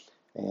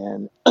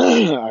and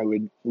I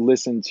would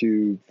listen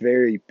to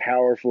very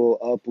powerful,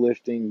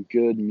 uplifting,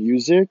 good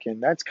music,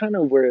 and that's kind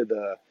of where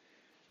the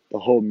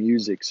whole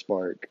music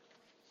spark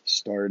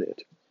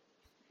started.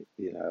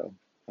 You know,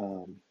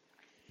 um,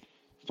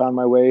 found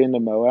my way into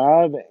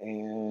Moab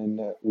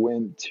and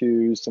went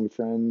to some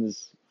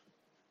friends'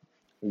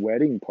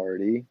 wedding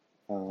party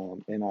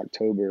in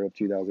October of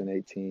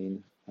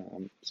 2018.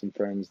 Some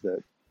friends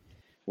that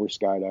were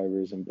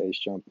skydivers and base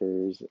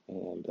jumpers,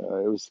 and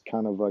it was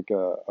kind of like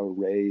a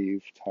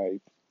rave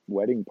type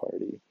wedding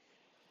party.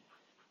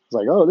 It's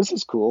like, oh, this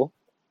is cool.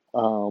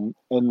 And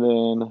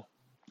then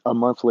a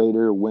month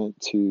later, went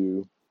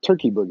to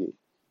Turkey Boogie,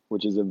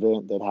 which is an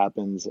event that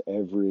happens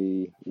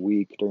every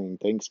week during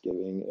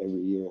Thanksgiving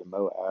every year in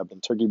Moab.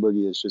 And Turkey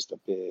Boogie is just a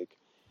big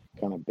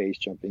kind of base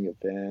jumping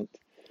event.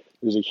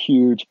 There's a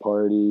huge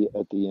party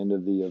at the end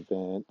of the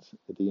event,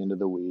 at the end of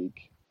the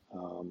week.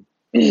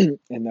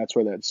 And that's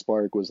where that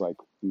spark was like,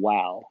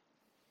 wow,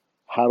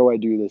 how do I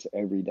do this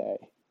every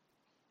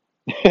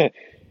day?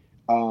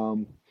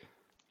 um,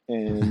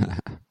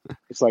 and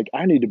it's like,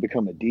 I need to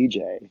become a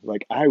DJ.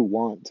 Like, I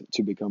want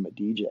to become a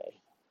DJ.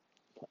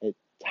 It,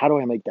 how do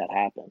I make that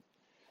happen?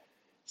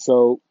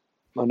 So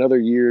another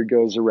year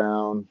goes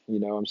around,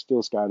 I'm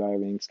still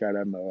skydiving,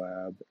 Skydive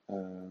Moab.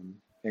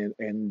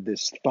 and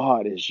this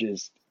thought is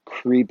just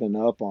creeping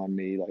up on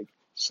me, like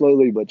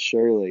slowly but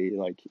surely,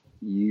 like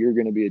you're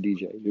gonna be a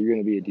DJ, you're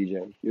gonna be a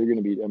DJ, you're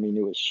gonna be. I mean,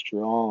 it was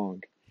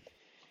strong.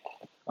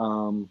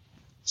 Um,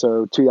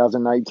 so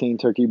 2019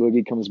 Turkey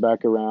Boogie comes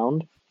back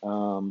around,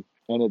 and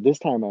at this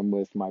time I'm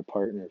with my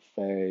partner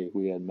Faye.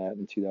 We had met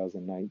in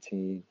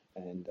 2019,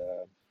 and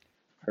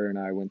her and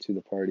I went to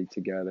the party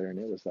together, and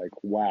it was like,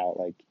 wow,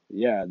 like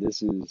yeah,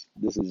 this is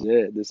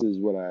it. This is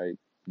what I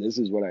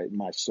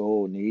my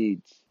soul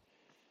needs.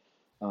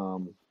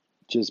 Um,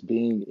 just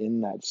being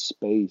in that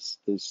space,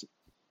 this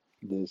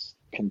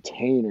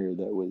container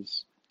that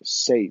was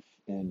safe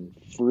and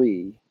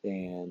free,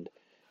 and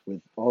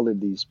with all of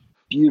these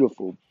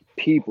beautiful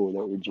people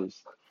that were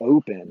just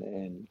open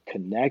and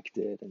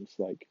connected. And it's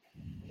like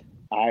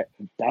I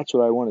that's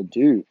what I want to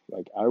do.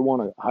 Like I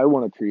want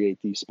to create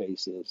these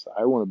spaces.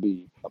 I want to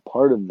be a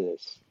part of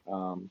this.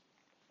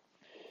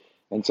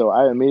 And so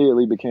I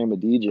immediately became a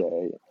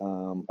DJ.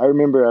 I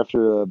remember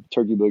after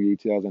Turkey Boogie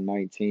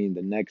 2019,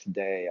 the next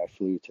day I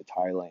flew to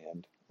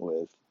Thailand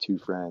with two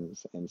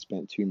friends and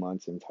spent 2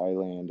 months in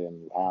Thailand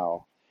and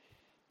Laos,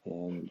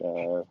 and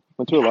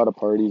went to a lot of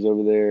parties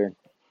over there,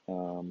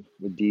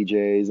 with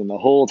DJs. And the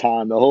whole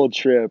time, the whole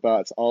trip,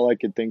 it's all I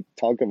could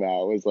talk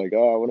about was like,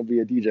 oh, I want to be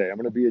a DJ. I'm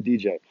going to be a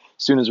DJ. As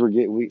soon as we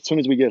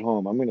get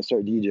home, I'm going to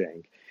start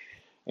DJing.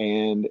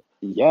 And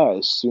yeah,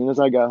 as soon as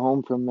I got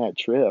home from that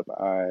trip,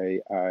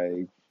 I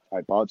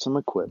bought some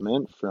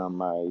equipment from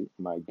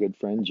my good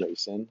friend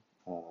Jason.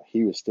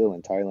 He was still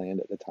in Thailand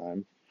at the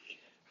time.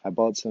 I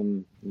bought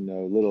some,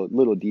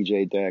 little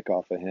DJ deck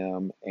off of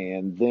him,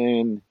 and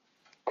then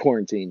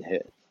quarantine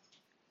hit.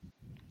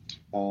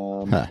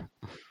 Um, Huh.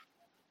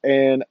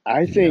 and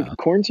I Yeah. think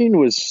quarantine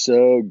was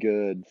so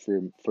good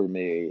for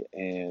me,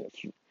 and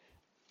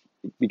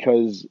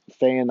because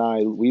Faye and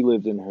I, we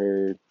lived in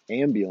her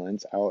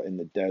ambulance out in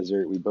the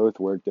desert. We both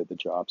worked at the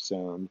drop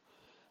zone.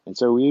 And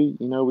so we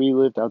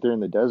lived out there in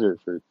the desert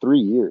for 3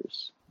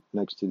 years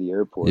next to the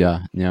airport.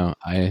 Yeah.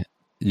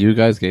 You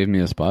guys gave me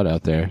a spot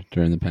out there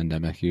during the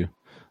pandemic. That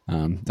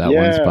one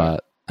Yeah,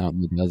 spot out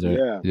in the desert.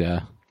 yeah.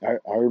 Yeah.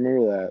 I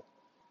remember that.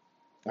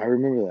 I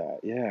remember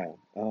that. Yeah.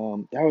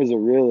 That was a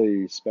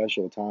really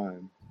special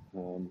time.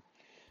 Um,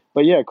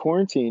 but yeah,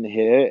 quarantine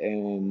hit,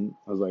 and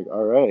I was like,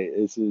 all right,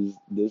 this is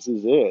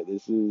it.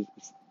 This is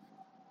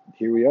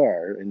Here we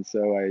are. And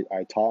so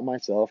I taught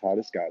myself how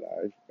to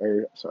skydive,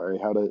 or sorry,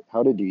 how to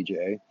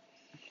DJ.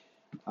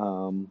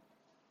 Um,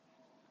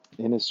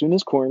 and as soon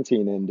as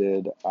quarantine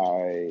ended,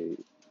 I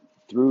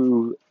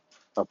threw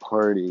a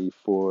party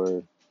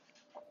for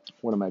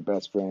one of my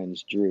best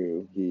friends,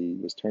 Drew. He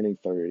was turning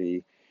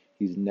 30.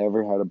 He's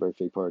never had a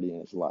birthday party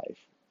in his life.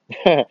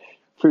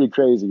 Pretty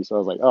crazy. So I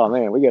was like, oh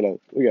man, we gotta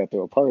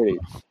throw a party,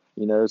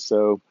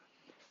 So,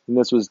 and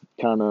this was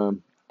kind of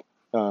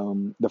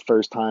the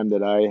first time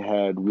that I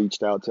had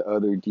reached out to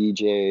other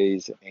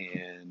DJs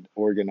and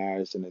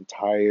organized an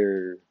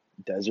entire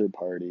desert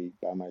party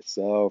by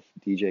myself,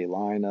 DJ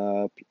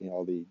lineup,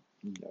 all the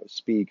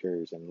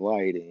speakers and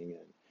lighting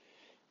and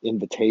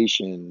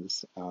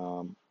invitations,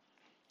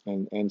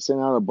 and sent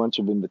out a bunch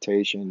of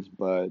invitations.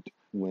 But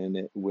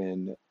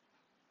when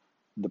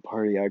the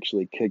party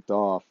actually kicked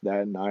off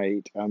that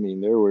night, I mean,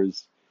 there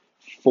was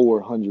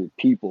 400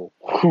 people.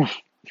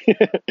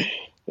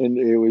 And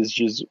it was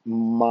just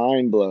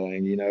mind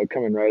blowing,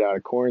 coming right out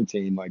of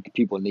quarantine. Like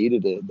people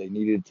needed it. They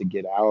needed to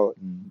get out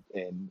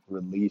and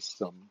release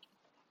some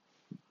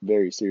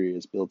very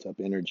serious built up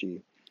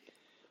energy.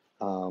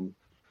 Um,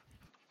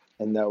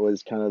 and that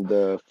was kind of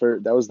the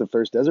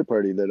first desert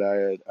party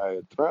that I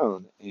had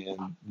thrown.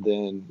 And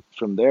then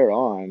from there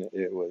on,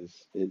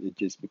 it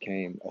just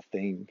became a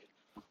thing.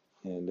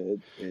 And it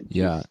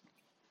Yeah. just,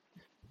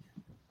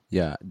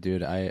 Yeah.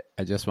 Dude, I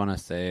just want to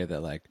say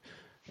that, like,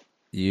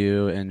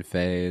 you and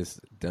Faye's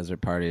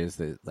desert parties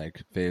that,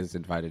 like, Faye's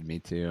invited me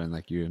to and,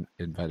 like, you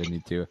invited me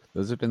to,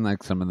 those have been,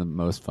 like, some of the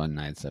most fun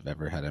nights I've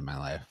ever had in my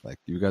life. Like,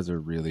 you guys are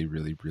really,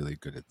 really, really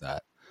good at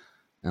that.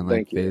 And,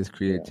 like, thank you. Faye's Yeah.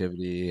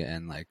 creativity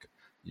and, like,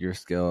 your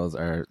skills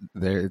are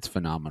there. It's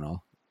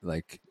phenomenal.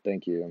 Like,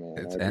 Thank you, man.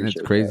 I it's appreciate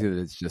that. crazy that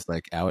it's just,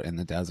 like, out in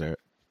the desert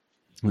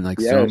when, like,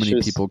 Yeah. so It's many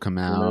just, people come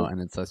out, and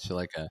it's such,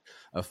 like,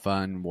 a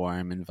fun,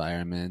 warm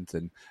environment,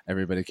 and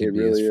everybody can it be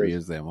as really free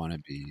is. as they want to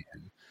be.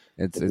 And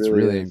It it's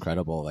really really is.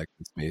 incredible, like,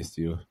 the space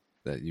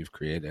that you've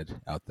created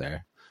out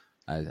there.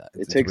 It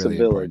It's takes a really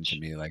important to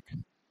village. me. Like,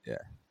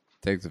 yeah,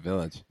 takes a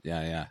village.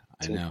 Yeah,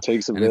 I know.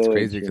 Takes a And it's village,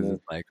 crazy because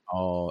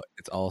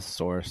it's all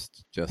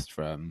sourced just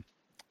from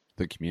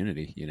the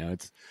community.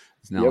 It's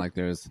not Yep. like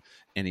there's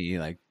any,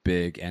 like,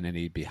 big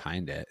entity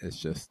behind it. It's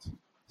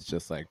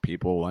just like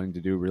people wanting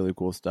to do really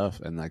cool stuff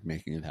and, like,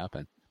 making it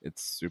happen.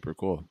 It's super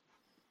cool.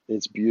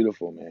 It's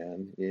beautiful,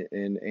 man.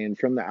 And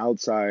from the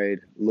outside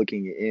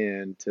looking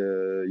in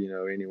to,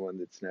 anyone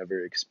that's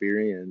never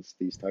experienced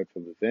these type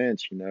of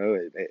events,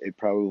 it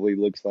probably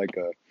looks like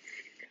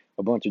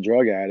a bunch of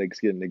drug addicts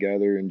getting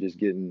together and just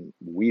getting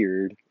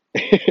weird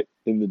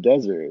in the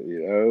desert.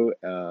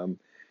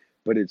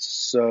 But it's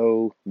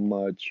so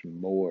much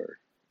more.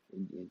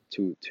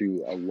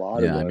 To a lot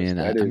of Yeah, I us, mean,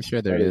 I'm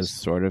sure there that is is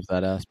sort of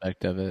that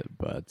aspect of it,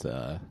 but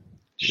yeah,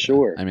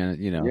 sure. I mean,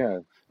 Yeah,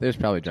 there's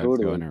probably drugs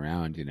going totally.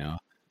 around, but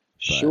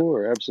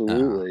Sure, uh,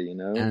 absolutely,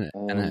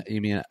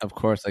 you mean, of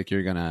course, like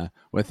you're gonna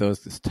with those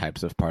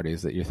types of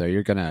parties that you throw,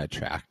 you're gonna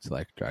attract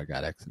like drug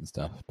addicts and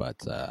stuff, but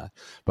no,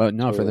 for the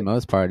totally.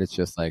 most part, it's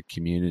just like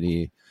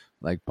community,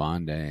 like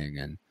bonding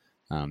and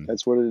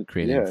That's what it,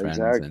 creating yeah, friends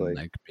and exactly.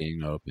 like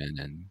being open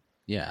and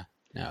yeah,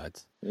 no,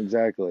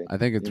 Exactly. I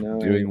think it's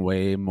And doing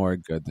way more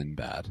good than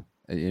bad.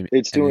 it's And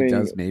it doing,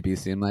 does maybe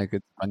seem like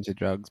it's a bunch of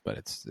drugs, but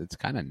it's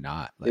kind of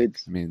not. Like,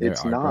 I mean, there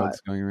it's are not.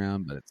 drugs going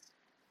around, but it's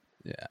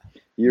yeah,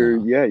 You're,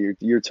 no, yeah,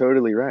 you're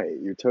totally right.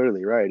 You're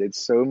totally right.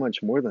 It's so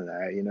much more than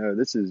that.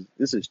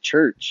 This is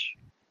church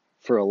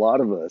for a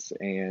lot of us,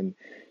 and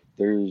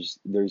there's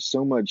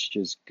so much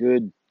just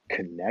good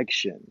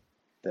connection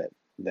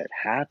that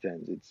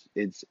happens.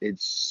 It's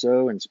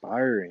so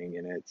inspiring,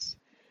 and it's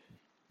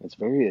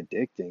very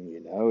addicting.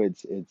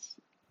 It's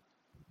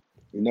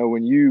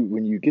when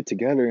you get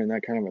together in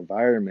that kind of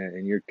environment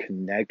and you're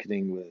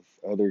connecting with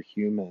other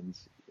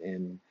humans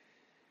in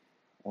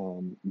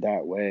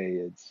that way,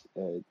 it's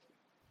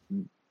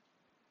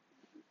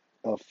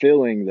a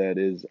feeling that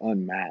is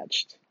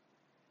unmatched,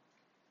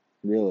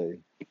 really.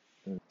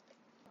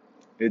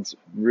 It's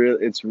real.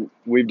 It's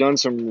We've done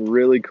some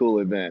really cool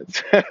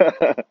events,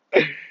 some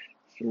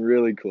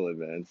really cool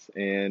events,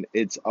 and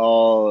it's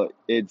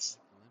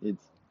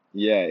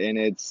yeah, and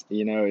it's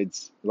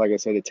like I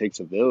said, it takes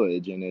a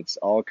village, and it's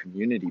all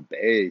community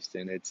based,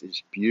 and it's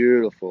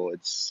beautiful.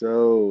 It's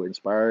so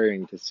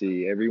inspiring to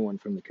see everyone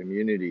from the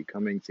community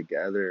coming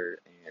together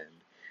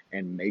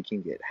and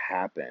making it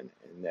happen,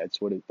 and that's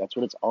what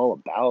it's all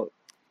about.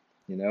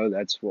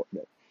 That's what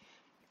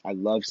I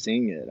love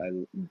seeing it.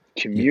 yeah,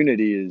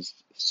 Community is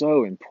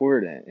so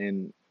important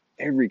in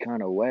every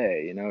kind of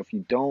way. If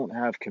you don't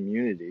have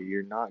community,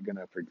 you're not going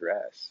to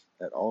progress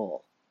at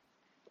all.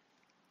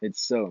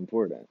 It's so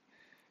important.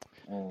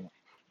 Uh,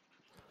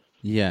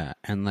 yeah.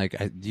 And like,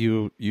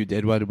 you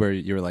did one where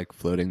you were like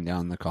floating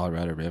down the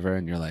Colorado River,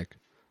 and you're like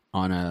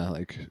on a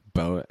like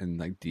boat and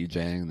like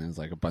DJing, and there's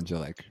like a bunch of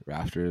like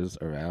rafters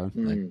around.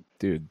 Like, mm.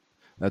 dude,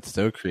 that's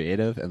so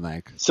creative and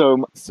like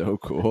So, so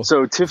cool.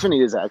 so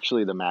Tiffany is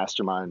actually the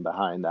mastermind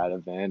behind that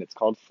event. It's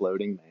called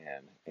Floating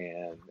Man,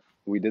 and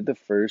we did the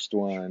first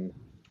one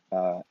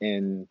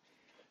in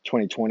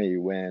 2020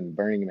 when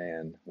Burning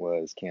Man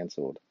was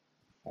canceled.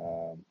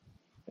 Um,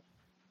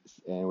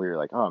 and we were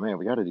like, oh man,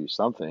 we got to do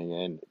something.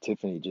 And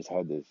Tiffany just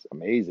had this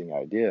amazing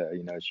idea.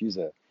 She's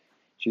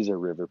a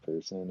river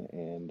person,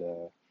 and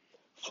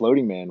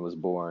Floating Man was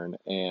born.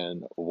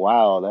 And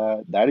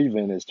wow, that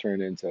event has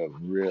turned into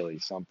really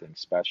something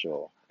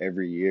special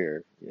every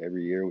year.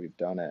 Every year we've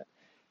done it.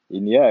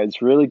 And yeah,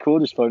 it's really cool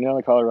just floating down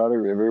the Colorado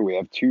River. We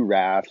have two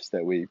rafts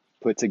that we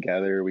put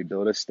together. We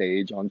build a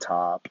stage on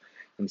top.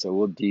 And so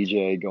we'll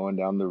DJ going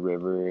down the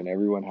river, and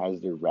everyone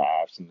has their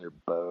rafts and their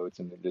boats,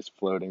 and they're just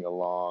floating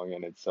along.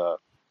 And it's a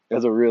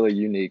really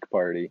unique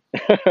party,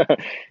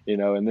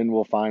 and then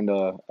we'll find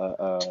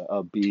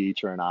a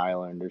beach or an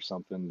island or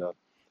something to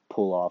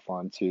pull off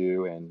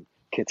onto and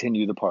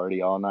continue the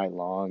party all night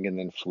long, and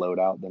then float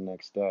out the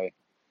next day.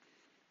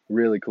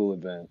 Really cool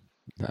event.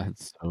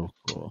 That's so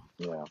cool.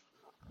 Yeah.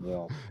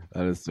 Yeah.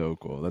 That is so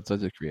cool. That's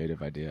such a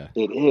creative idea.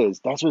 It is.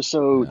 That's Yeah.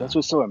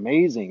 what's so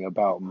amazing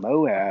about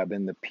Moab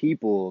and the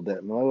people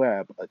that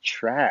Moab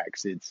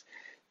attracts. It's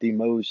the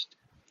most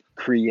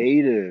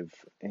creative,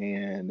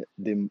 and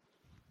the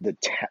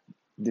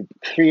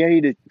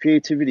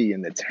creativity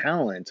and the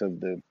talent of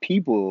the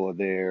people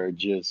there are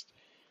just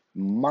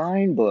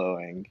mind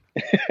blowing.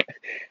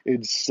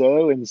 It's so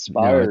No, it's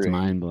inspiring.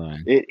 mind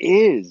blowing. It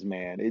is,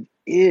 man. It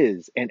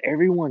is. And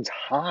everyone's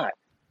hot.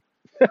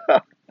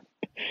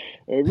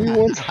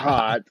 Everyone's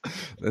hot.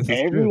 This is true.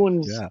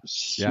 Everyone's Yeah.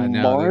 Yeah,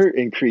 no, there's smart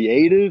and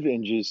creative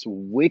and just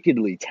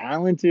wickedly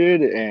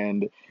talented,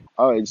 and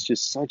oh, it's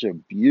just such a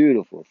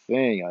beautiful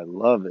thing. I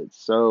love it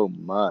so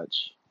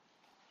much.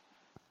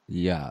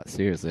 yeah,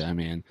 seriously. I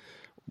mean,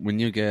 when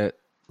you get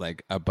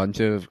like a bunch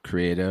of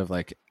creative,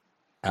 like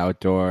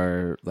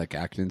outdoor, like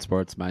action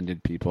sports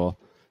minded people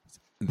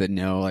that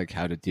know like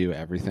how to do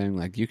everything,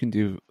 like you can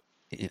do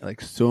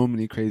like so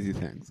many crazy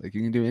things. Like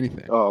you can do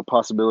anything. Oh,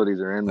 possibilities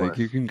are Like endless.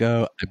 you can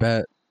go, I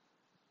bet,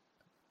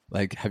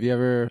 like have you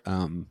ever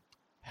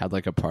had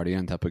like a party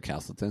on top of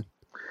Castleton?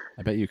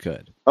 I bet you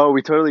could. Oh,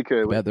 we totally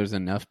could. I bet there's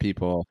enough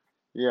people.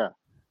 Yeah,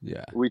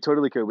 Yeah. we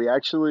totally could.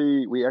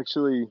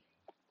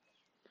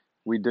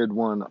 We did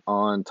one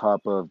on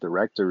top of the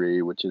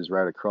rectory, which is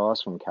right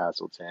across from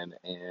Castleton,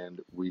 and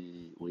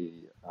we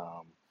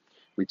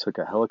took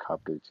a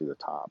helicopter to the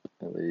top,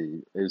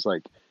 and it was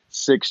like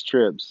 6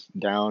 trips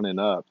down and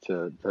up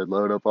to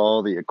load up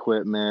all the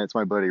equipment. It's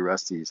my buddy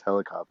Rusty's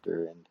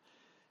helicopter, and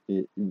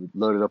he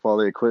loaded up all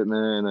the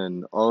equipment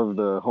and all of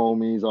the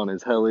homies on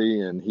his heli,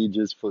 and he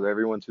just flew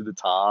everyone to the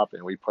top,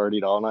 and we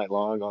partied all night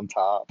long on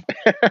top.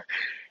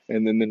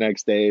 And then the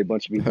next day, a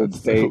bunch of people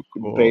That's so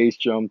cool. base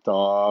jumped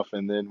off,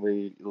 and then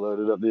we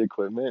loaded up the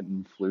equipment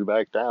and flew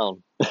back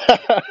down.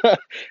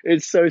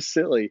 It's so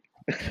silly.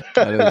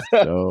 That is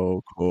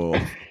so cool.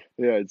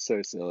 Yeah, it's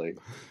so silly.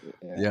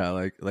 Yeah. Yeah,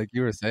 like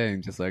you were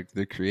saying, just like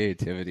the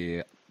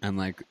creativity and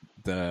like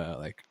the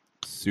like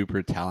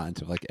super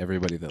talent of like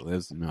everybody that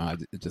lives in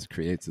Mod, it just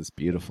creates this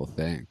beautiful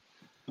thing.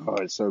 Oh,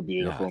 it's so Yeah,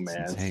 beautiful, it's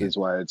man. This insane. is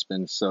why it's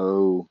been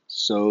so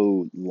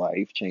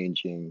life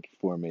changing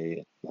for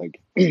me. Like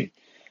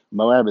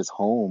Moab is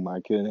home.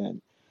 I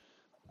could,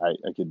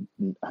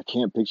 I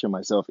can't picture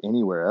myself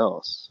anywhere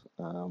else.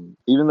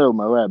 Even though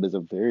Moab is a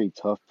very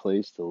tough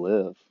place to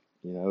live,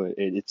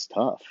 it's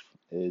tough.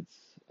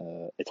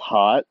 It's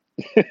hot.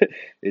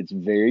 It's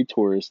very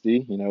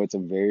touristy. It's a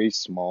very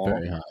small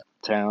Very hot.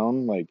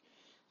 town. Like,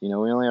 we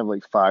only have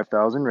like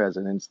 5,000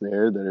 residents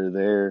there that are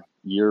there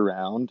year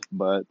round,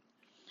 but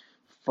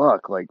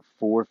fuck, like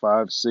 4,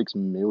 5, 6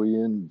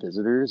 million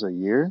visitors a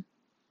year.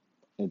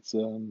 It's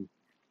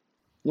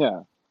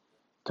yeah,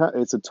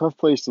 it's a tough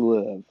place to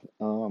live.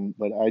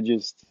 But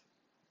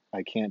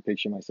I can't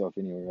picture myself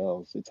anywhere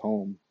else. It's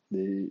home.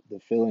 The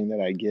feeling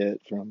that I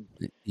get from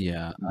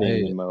Yeah,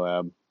 being in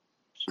Moab.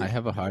 I Shit.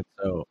 have a hard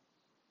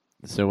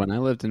so when I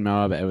lived in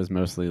Moab, it was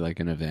mostly like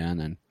in a van,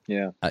 and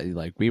Yeah,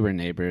 like we were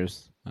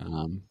neighbors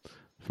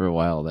for a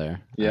while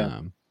there.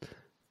 yeah,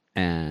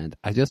 And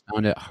I just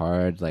found it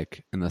hard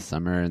like in the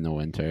summer and the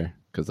winter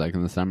because like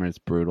in the summer it's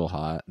brutal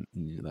hot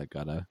and you like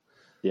gotta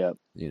yeah.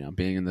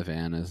 being in the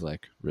van is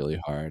like really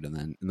hard, and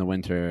then in the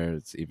winter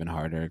it's even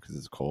harder because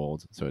it's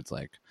cold, so it's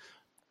like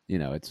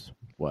it's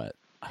what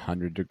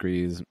 100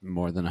 degrees,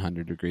 more than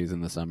 100 degrees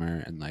in the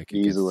summer, and like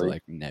it gets to Easily,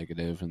 like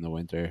negative in the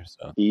winter,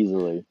 so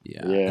easily.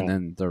 yeah, and Yeah,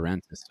 then the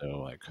rent is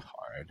so like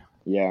hard,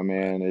 yeah, but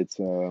man. It's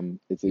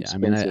yeah, I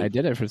mean I expensive.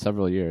 did it for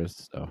several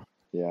years, so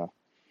Yeah,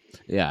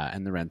 yeah,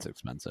 and the rent's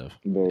expensive.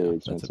 Yeah, very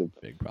that's a expensive.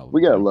 big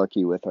We problem got too.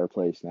 lucky with our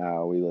place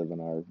now. We live in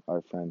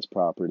our friend's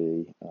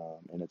property,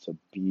 and it's a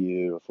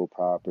beautiful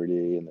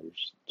property, and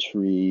there's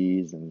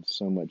trees and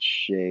so much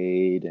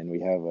shade, and we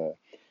have a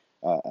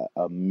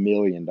 $1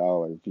 million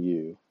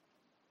view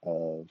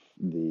of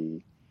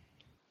the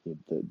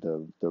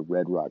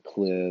Red Rock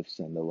Cliffs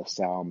and the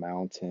LaSalle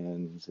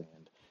Mountains,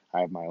 and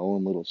I have my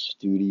own little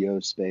studio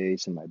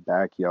space in my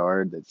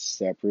backyard that's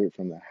separate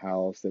from the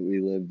house that we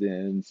lived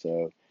in,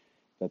 so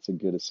that's a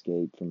good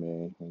escape for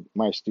me. And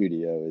my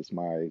studio is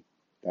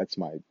that's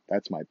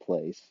my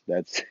place.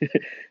 That's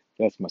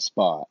that's my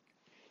spot.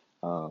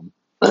 Um,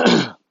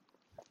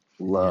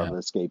 Yeah, love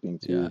escaping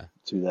to yeah.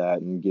 to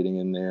that and getting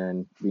in there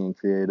and being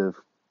creative.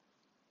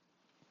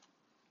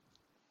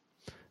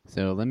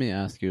 So let me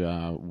ask you,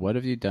 what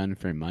have you done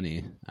for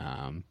money?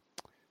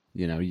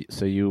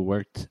 So you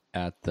worked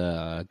at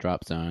the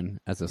drop zone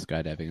as a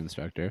skydiving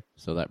instructor,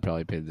 so that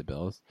probably paid the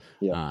bills.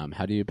 Yeah.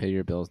 How do you pay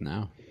your bills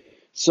now?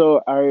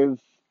 So I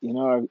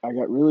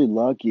got really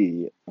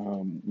lucky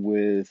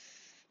with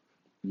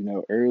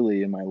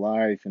early in my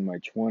life in my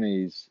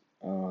 20s,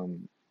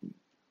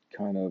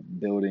 kind of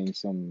building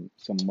some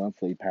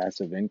monthly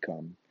passive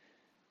income.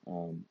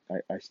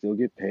 I still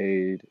get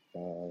paid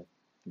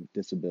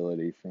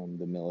disability from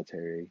the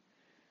military,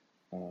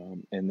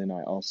 and then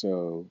I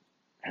also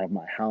have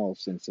my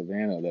house in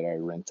Savannah that I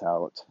rent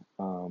out,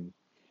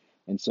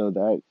 and so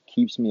that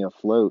keeps me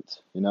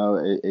afloat.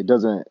 It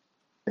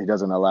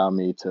doesn't allow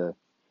me to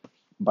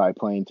buy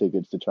plane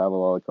tickets to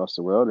travel all across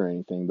the world or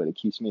anything, but it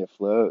keeps me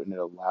afloat and it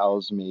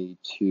allows me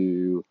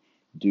to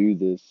do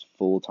this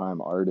full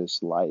time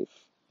artist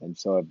life. And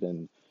so I've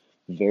been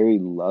very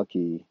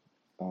lucky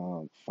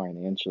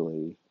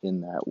financially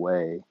in that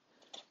way.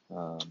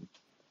 Um,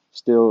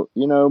 Still,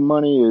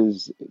 money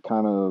is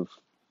kind of,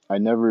 I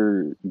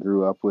never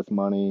grew up with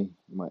money.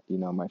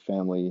 My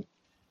family,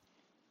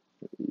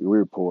 we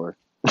were poor.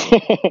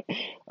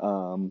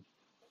 um,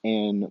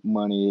 and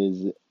money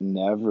has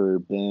never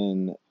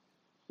been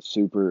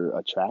super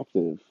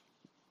attractive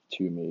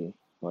to me,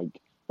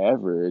 like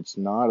ever. It's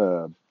not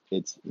a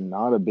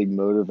big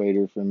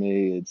motivator for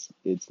me.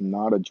 It's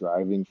not a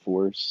driving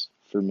force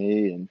for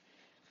me, and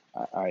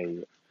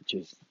I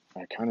just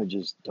I kind of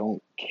just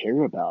don't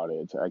care about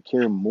it. I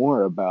care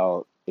more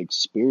about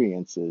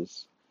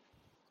experiences,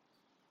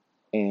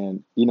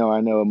 and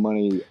I know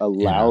money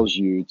Yeah, allows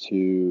you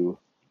to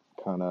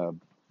kind of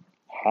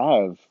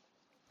have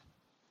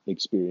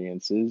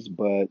experiences,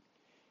 but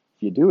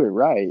if you do it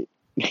right,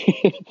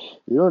 you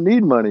don't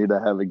need money to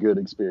have a good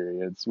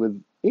experience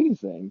with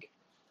anything.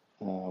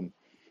 Um,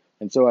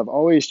 and so I've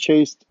always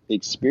chased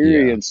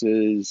yeah,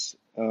 experiences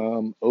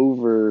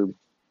over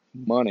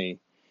money.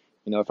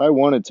 If I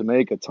wanted to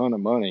make a ton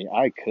of money,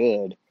 I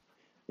could.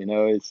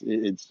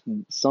 It's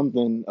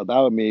something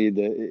about me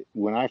that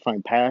when I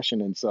find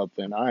passion in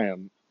something, I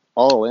am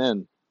all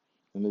in,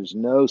 and there's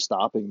no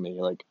stopping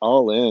me. Like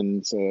all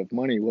in. So if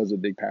money was a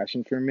big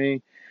passion for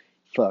me,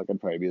 fuck,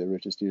 I'd probably be the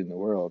richest dude in the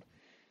world.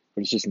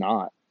 But it's just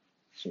not.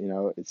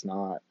 It's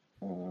not.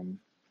 Um,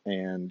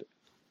 and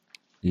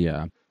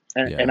yeah,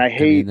 and yeah. I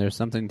I mean, hate. there's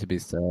something to be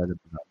said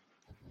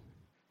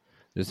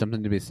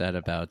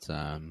about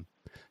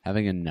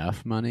having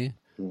enough money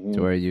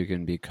to Mhm. where you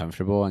can be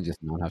comfortable and just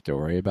not have to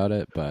worry about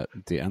it. But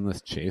the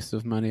endless chase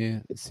of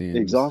money seems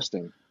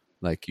Exhausting.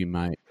 like you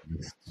might,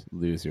 just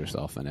lose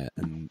yourself in it,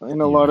 and And a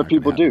you're lot of not going to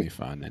people have do. any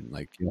fun, and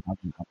like you'll have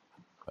enough,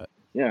 but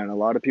Yeah, and a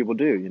lot of people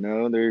do.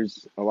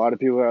 There's a lot of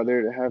people out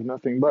there that have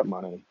nothing but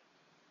money.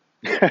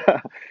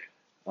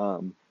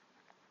 um,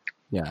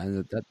 yeah, and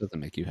that doesn't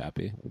make you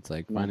happy. It's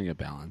like no, finding a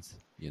balance,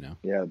 you know.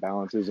 yeah,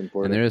 balance is And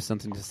important. there is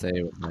something to say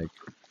with like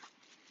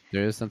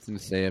there is something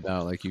to say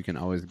about like you can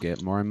always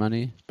get more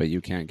money, but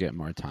you can't get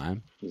more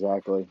time.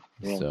 Exactly.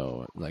 Yeah.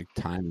 So like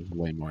time is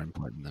way more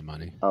important than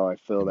money, Oh, I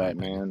feel in my that,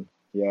 opinion. man.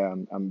 Yeah,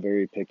 I'm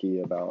very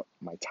picky about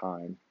my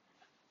time.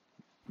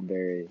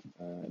 Very,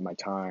 my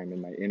time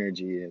and my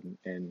energy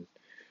and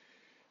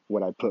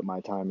what I put my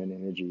time and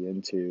energy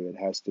into. It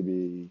has to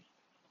be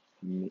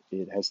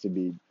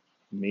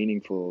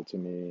meaningful to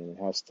me, and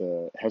it has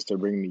to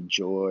bring me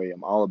joy.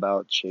 I'm all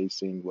about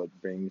chasing what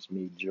brings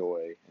me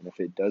joy. And if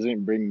it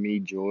doesn't bring me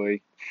joy,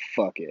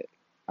 fuck it.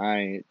 I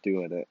ain't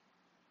doing it.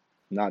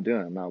 Not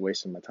doing it. I'm not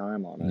wasting my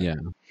time on it. Yeah.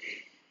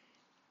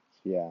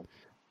 Yeah.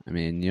 I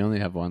mean, you only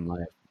have one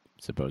life,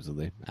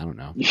 supposedly. I don't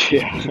know.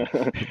 Yeah.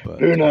 But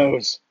Who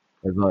knows?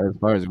 as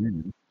far as we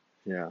know,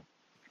 Yeah.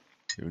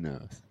 who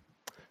knows?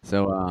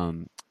 So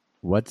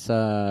what's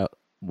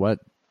what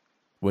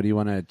what do you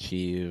want to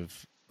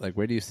achieve? Like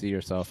where do you see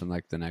yourself in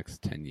like the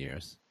next 10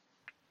 years?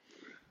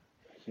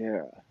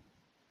 Yeah.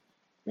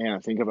 Man, I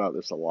think about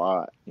this a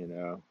lot, I've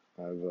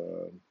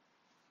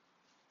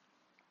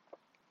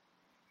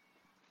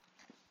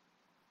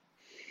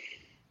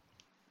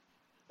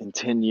in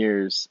 10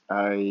 years,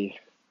 I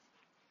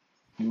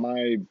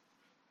my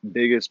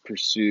biggest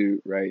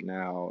pursuit right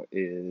now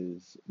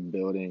is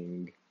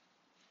building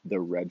the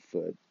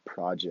Redfoot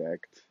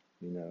project.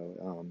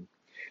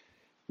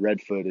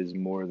 Redfoot is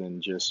more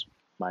than just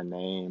my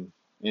name,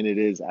 and it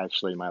is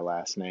actually my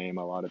last name.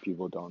 A lot of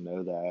people don't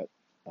know that,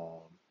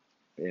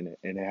 and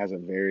it has a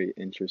very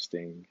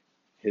interesting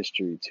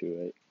history to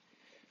it.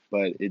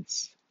 But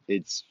it's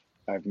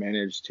I've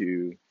managed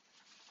to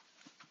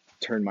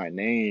turn my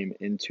name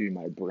into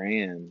my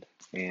brand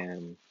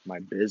and my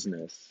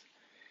business.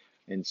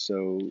 And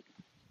so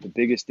the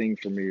biggest thing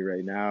for me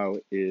right now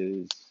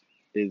is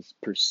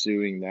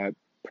pursuing that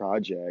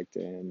project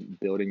and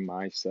building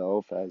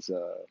myself as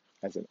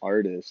an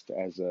artist,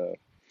 as a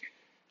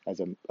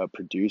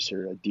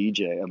producer, a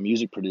DJ, a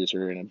music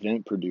producer, an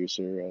event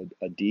producer,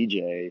 a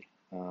DJ.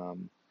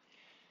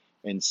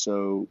 And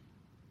so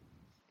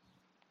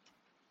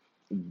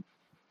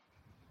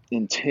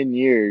in 10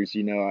 years,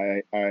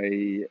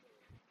 I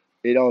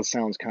it all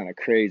sounds kind of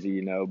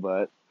crazy,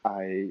 but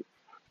I,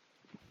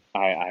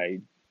 I,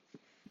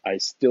 I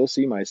still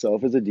see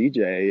myself as a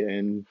DJ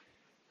and,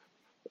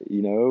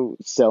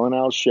 selling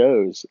out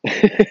shows.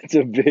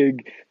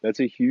 That's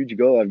a huge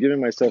goal. I've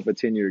given myself a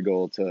 10-year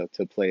goal to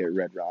play at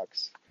Red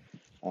Rocks.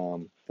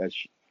 That's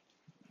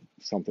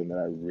something that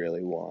I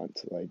really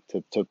want, like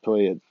to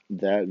play at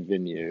that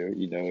venue,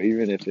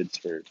 even if it's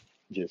for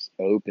just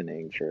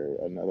opening for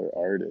another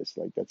artist,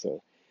 like that's a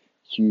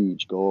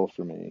huge goal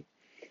for me.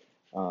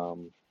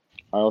 Um,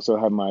 I also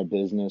have my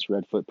business,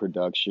 Redfoot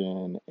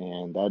Production,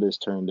 and that has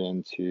turned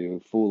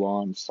into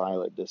full-on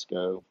silent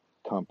disco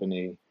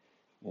company.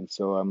 And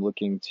so I'm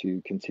looking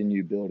to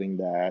continue building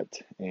that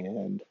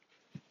and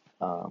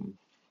um,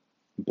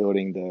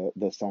 building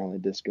the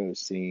silent disco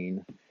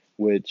scene,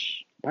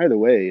 which, by the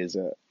way, is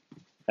a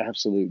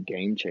absolute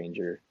game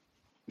changer.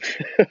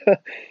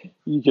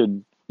 You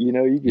could.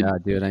 Yeah,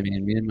 dude. I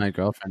mean, me and my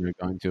girlfriend are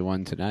going to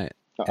one tonight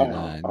Oh,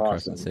 in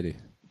Carson awesome, City.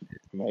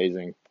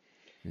 amazing.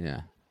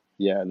 Yeah.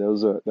 Yeah, that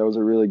was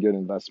a really good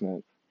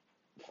investment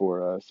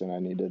for us, and I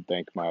need to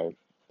thank my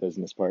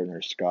business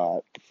partner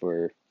Scott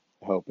for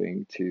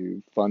helping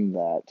to fund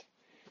that.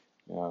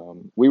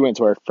 We went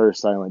to our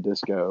first silent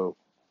disco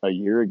a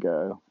year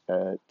ago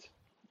at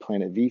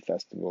Planet V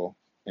Festival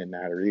in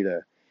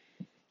Natarita,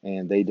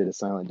 and they did a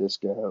silent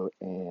disco.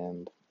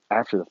 And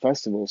after the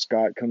festival,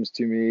 Scott comes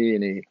to me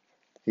and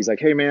he's like,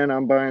 "Hey man,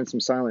 I'm buying some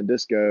silent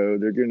disco.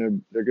 They're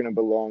gonna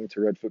belong to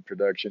Redfoot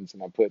Productions,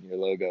 and I'm putting your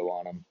logo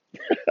on them."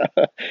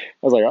 I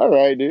was like, "All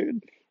right,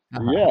 dude.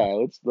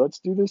 Yeah, let's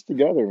do this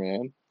together,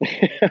 man."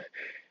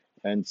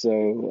 And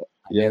so,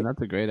 I yeah, mean,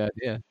 that's a great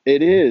idea.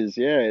 it is.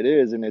 Yeah, it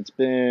is. And it's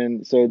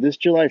been so this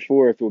July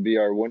 4th will be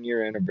our 1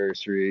 year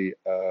anniversary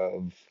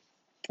of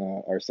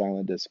our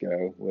silent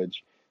disco,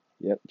 which,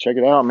 yep, check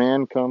it out,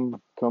 man. Come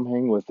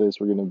hang with us.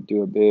 We're gonna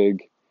do a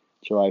big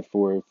July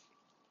 4th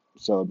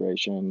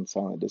celebration,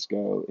 silent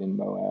disco in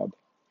Moab.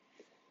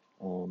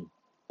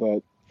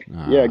 But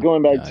yeah,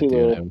 going back Yeah, to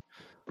dude. the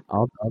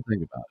I'll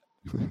think about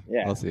it.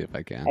 yeah, I'll see if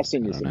I can. I'll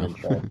send I you don't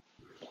some know.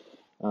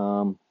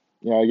 info.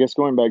 Yeah, I guess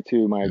going back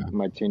to my Yeah.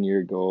 my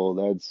 10-year goal,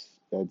 that's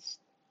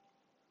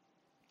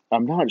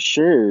I'm not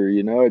sure,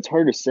 it's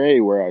hard to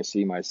say where I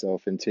see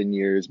myself in 10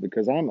 years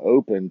because I'm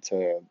open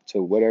to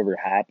whatever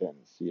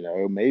happens,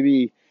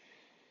 maybe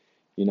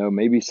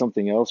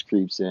something else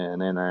creeps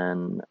in and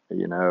then,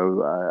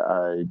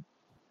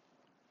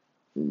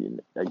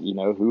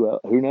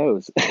 who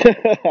knows?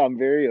 I'm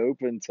very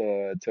open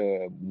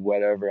to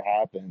whatever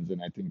happens,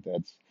 and I think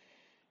that's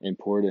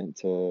important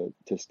to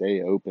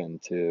stay open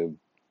to,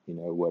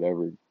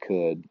 whatever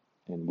could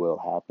and will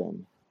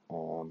happen.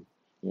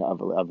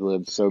 I've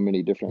lived so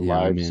many different Yeah,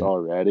 I lives mean,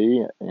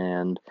 already,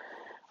 and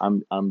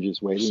I'm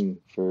just waiting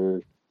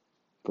for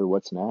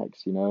what's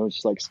next. It's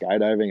just like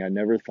skydiving. I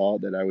never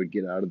thought that I would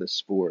get out of the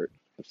sport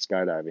of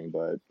skydiving,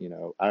 but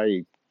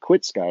I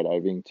quit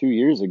skydiving 2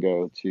 years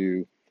ago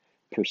to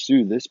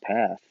pursue this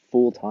path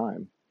full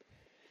time.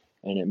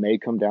 And it may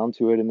come down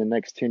to it in the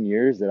next 10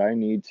 years that I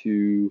need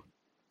to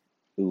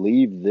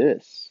leave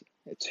this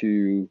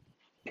to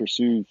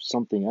pursue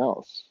something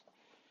else.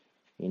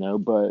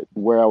 But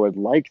where I would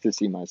like to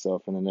see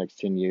myself in the next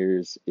 10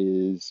 years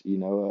is,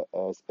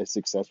 a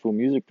successful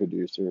music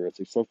producer, a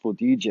successful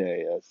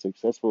DJ, a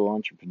successful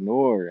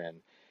entrepreneur,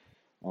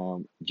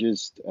 and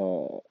just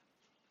uh,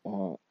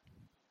 a,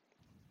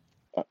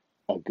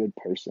 a good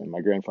person.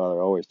 My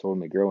grandfather always told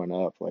me growing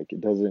up, like,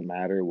 it doesn't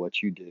matter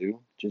what you do,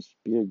 just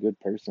be a good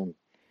person.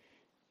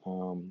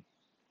 Um,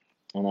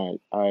 and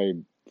I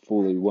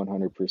fully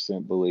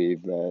 100%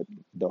 believe that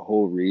the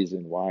whole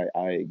reason why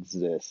I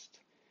exist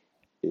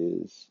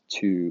is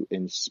to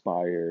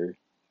inspire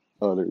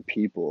other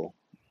people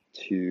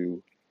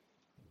to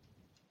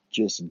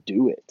just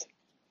do it,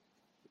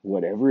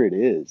 whatever it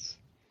is,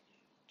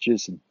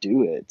 just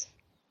do it.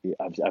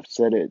 I've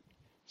said it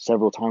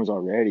several times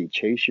already.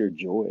 Chase your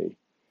joy.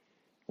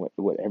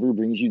 Whatever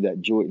brings you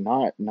that joy,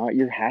 not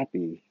you're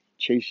happy.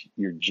 Chase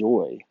your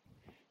joy,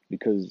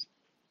 because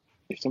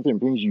if something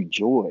brings you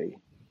joy,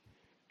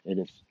 and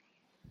if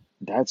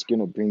that's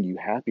gonna bring you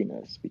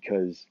happiness,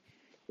 because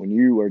when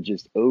you are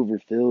just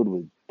overfilled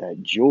with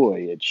that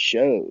joy, it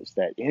shows.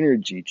 That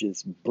energy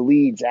just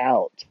bleeds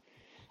out,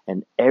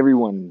 and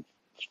everyone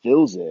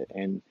feels it.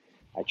 And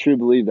I truly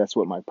believe that's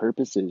what my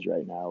purpose is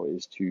right now,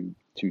 is to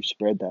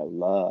spread that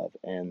love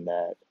and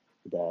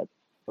that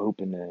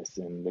openness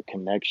and the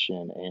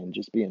connection, and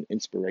just be an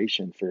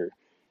inspiration for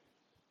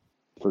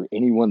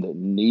anyone that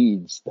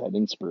needs that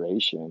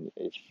inspiration.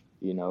 If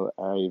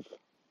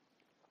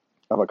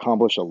I've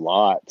accomplished a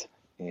lot,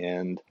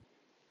 and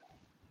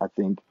I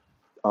think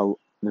uh,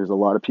 there's a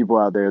lot of people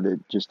out there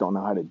that just don't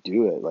know how to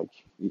do it. Like,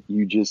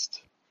 you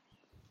just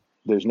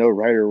there's no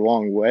right or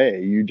wrong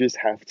way. You just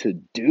have to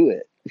do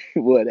it.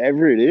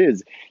 Whatever it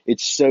is.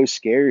 It's so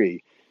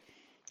scary.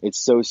 It's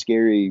so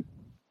scary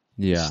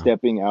yeah,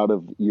 stepping out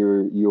of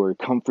your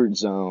comfort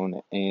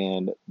zone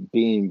and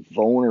being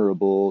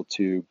vulnerable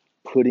to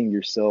putting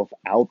yourself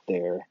out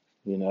there.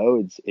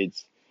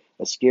 It's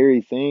a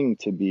scary thing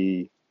to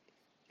be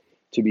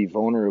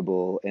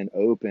vulnerable and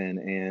open,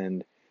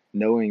 and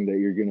knowing that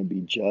you're going to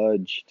be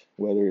judged,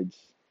 whether it's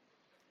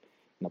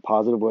in a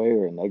positive way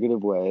or a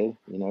negative way.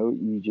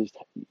 You just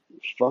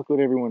fuck what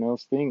everyone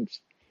else thinks.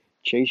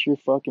 Chase your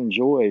fucking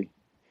joy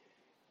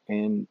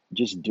and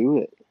just do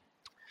it.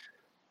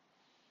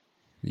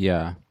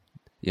 yeah,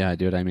 yeah,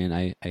 dude. I mean,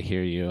 I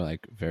hear you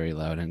like very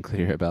loud and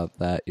clear about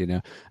that.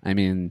 I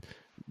mean,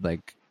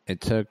 like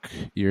it took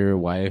your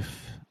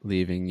wife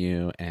leaving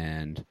you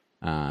and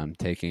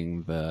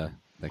taking the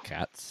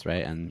cats,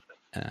 right?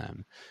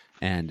 Um,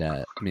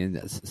 I mean,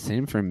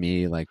 same for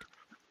me. Like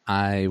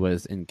I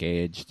was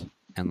engaged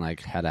and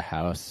like had a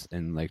house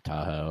in Lake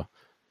Tahoe,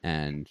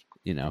 and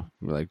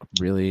like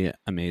really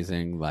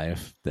amazing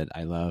life that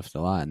I loved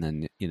a lot. And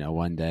then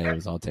one day it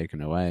was all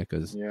taken away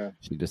because Yeah.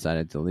 she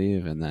decided to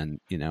leave, and then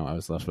I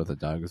was left with a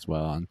dog as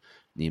well. And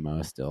Nemo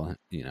is still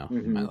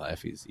in my Hmm.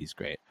 life. He's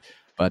great,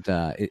 but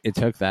it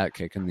took that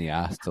kick in the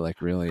ass to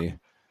like really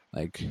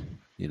like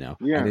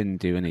I Yeah. didn't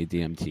do any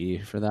DMT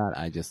for that.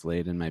 I just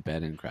laid in my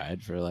bed and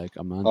cried for like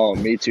a month, Oh,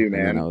 me too,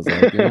 and then I man. was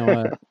like, you know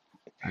what?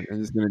 I'm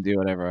just gonna do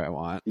whatever I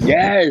want.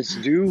 Yes,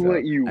 do So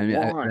what you I mean,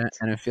 want.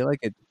 and I feel like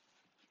it.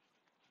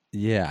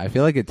 Yeah, I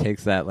feel like it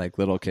takes that like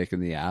little kick in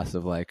the ass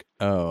of like,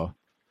 oh,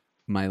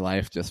 my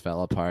life just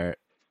fell apart,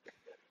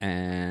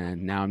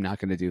 and now I'm not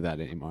going to do that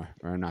anymore,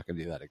 or I'm not going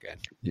to do that again.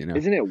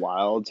 Isn't it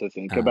wild to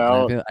think And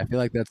about? I feel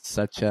like that's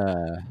such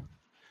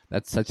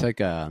like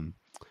a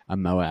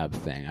Moab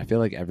thing. I feel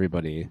like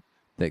everybody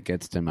that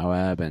gets to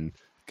Moab and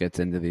gets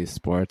into these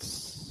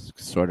sports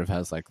sort of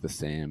has like the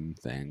same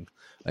thing.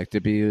 Like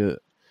to be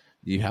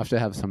you have to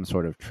have some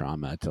sort of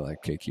trauma to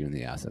like kick you in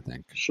the ass, I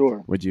think.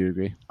 Sure. Would you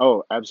agree?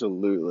 Oh,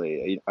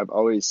 absolutely. I've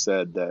always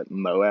said that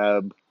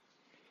Moab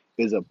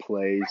is a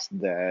place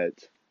that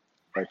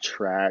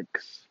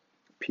attracts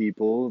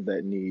people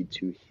that need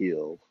to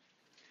heal.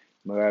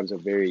 Moab's a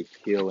very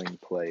healing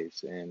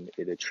place, and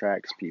it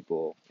attracts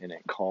people, and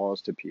it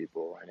calls to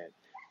people, and it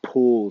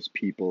pulls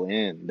people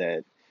in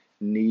that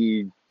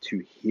need to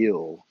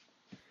heal.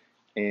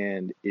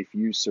 And if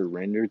you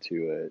surrender to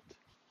it,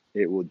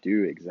 it will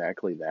do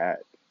exactly that.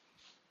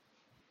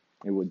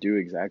 It will do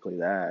exactly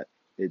that.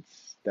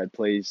 It's that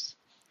place,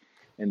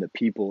 and the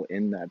people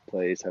in that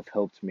place have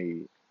helped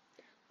me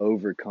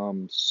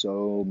overcome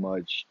so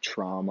much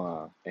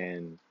trauma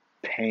and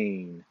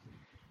pain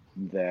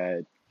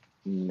that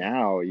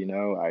now,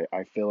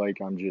 I feel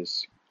like I'm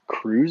just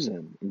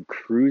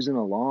cruising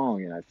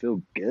along, and I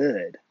feel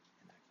good.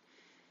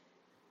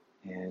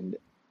 And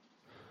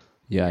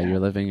Yeah, yeah, you're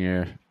living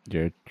your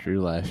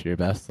true life, your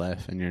best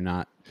life, and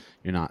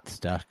you're not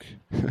stuck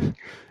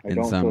I in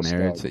don't some feel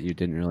marriage stuck. that you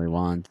didn't really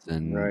want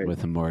and Right.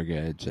 with a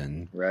mortgage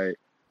and, Right.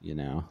 you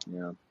know,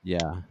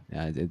 Yeah.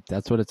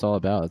 that's what it's all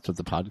about. That's what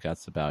the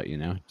podcast's about,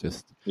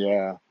 just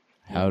Yeah.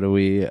 how Yeah. do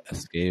we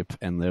escape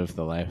and live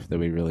the life that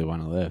we really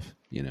want to live.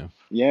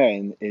 Yeah,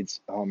 and it's,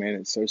 oh man,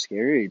 it's so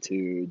scary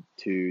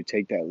to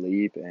take that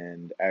leap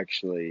and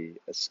actually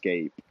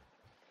escape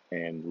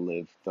and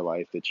live the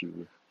life that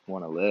you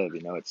want to live.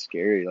 It's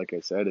scary. Like I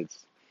said,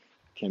 it's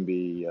can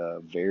be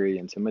very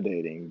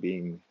intimidating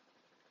being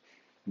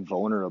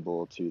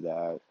vulnerable to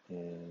that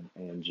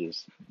and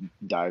just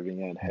diving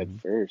in head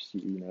Mhm. first.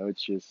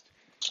 It's just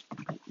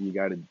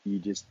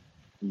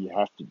you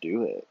have to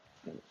do it.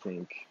 I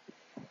think.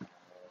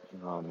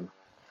 Um,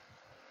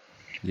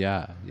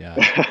 Yeah,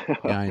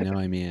 I know.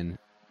 I mean,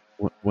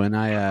 when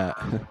I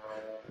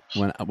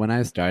when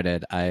I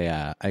started,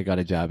 I got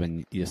a job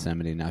in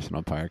Yosemite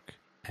National Park,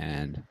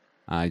 and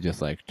I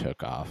just like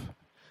took off.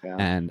 yeah,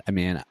 And I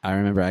mean, I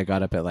remember I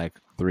got up at like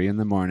 3 in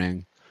the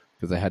morning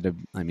because I had to.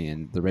 I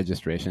mean, the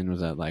registration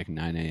was at like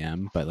 9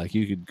 a.m., but like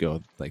you could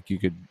go, like you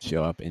could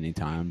show up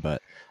anytime.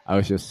 But I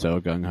was just so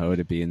gung ho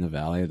to be in the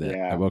valley that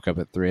I yeah, woke up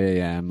at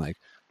 3 a.m. like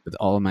with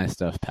all of my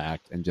stuff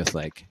packed and just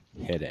like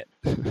hit it.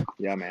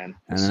 yeah, man.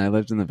 And then I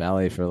lived in the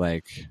valley for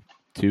like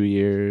 2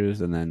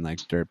 years, and then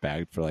like dirt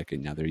bagged for like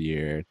another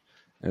year.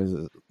 It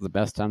was the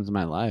best times of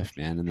my life,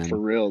 man. And For then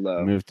real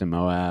I though. moved to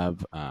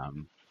Moab.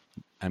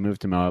 I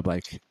moved to Moab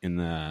like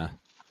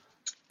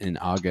in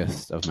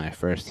August of my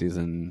first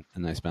season,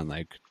 and I spent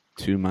like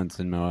 2 months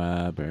in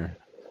Moab, or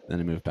then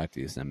I moved back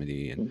to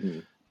Yosemite, and Hmm.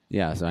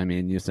 yeah. So I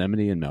mean,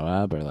 Yosemite and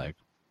Moab are like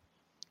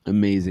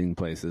amazing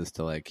places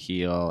to like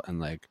heal and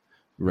like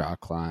rock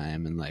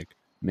climb and like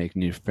make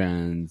new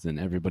friends, and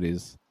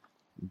everybody's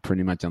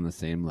pretty much on the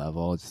same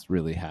level, just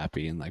really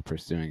happy and like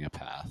pursuing a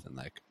path and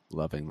like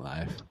loving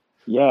life.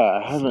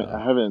 Yeah, So I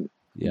haven't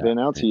yeah, been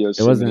out to it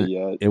Yosemite wasn't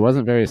yet. it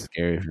wasn't very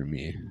scary for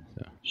me.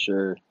 So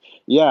Sure.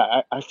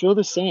 Yeah, I feel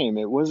the same.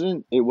 It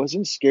wasn't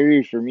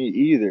scary for me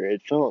either.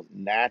 It felt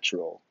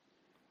natural.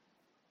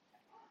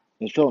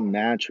 It felt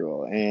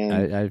natural. And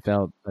I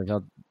felt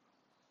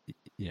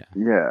yeah,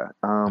 yeah,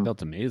 I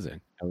felt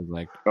amazing. I was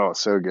like oh,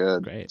 so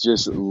good. great.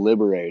 Just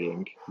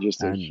liberating.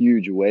 Just a And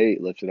huge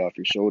weight lifted off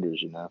your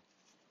shoulders.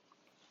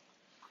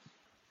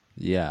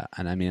 yeah,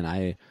 and I mean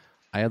I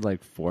had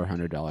like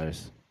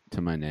 $400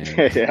 to my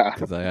name Yeah.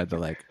 because I had to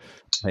like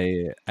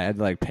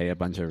pay a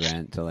bunch of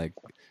rent to like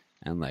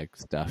and like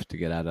stuff to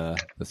get out of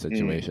the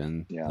Mm,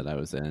 situation yeah. that I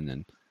was in.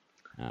 And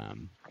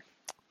um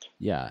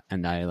yeah,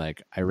 and I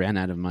ran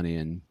out of money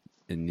in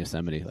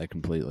Yosemite like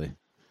completely.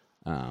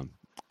 Um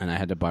and I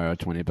had to borrow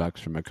 $20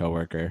 from a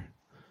coworker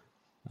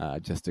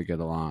just to get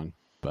along.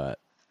 But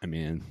I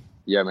mean,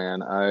 Yeah,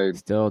 man. I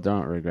still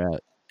don't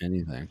regret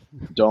anything.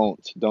 don't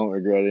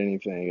regret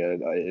anything.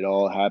 It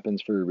all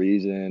happens for a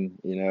reason.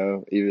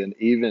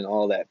 Even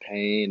all that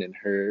pain and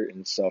hurt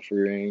and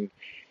suffering.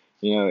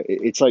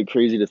 It's like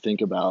crazy to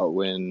think about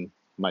when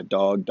my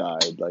dog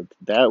died. Like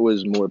that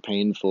was more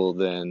painful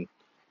than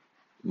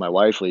my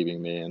wife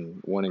leaving me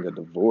and wanting a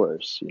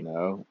divorce.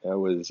 That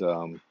was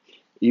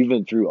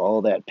even through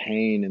all that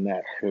pain and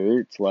that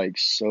hurt, like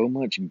so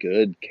much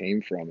good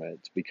came from it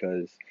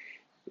because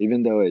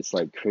even though it's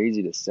like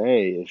crazy to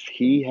say, if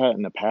he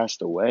hadn't have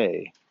passed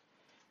away,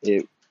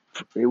 it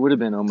it would have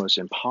been almost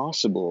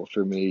impossible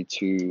for me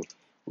to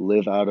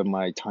live out of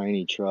my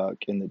tiny truck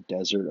in the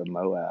desert of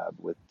Moab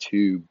with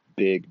two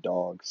big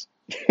dogs.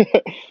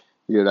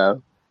 you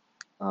know,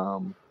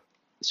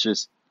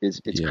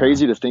 it's Yeah,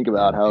 crazy to think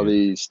about yeah, how dude.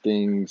 these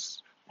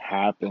things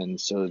happen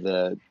so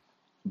that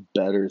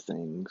better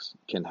things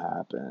can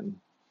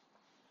happen,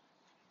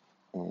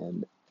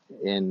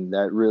 and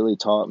that really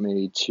taught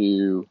me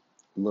to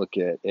look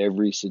at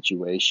every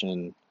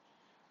situation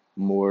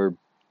more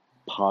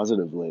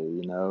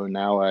positively.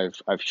 Now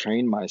I've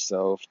trained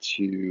myself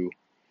to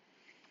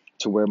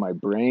where my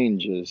brain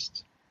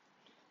just,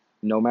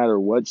 no matter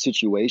what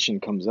situation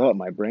comes up,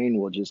 my brain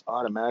will just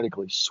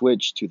automatically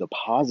switch to the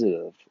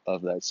positive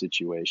of that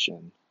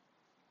situation.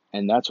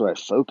 And that's what I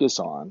focus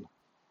on.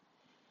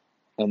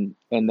 And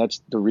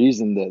that's the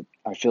reason that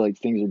I feel like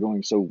things are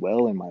going so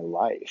well in my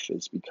life.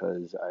 It's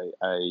because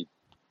I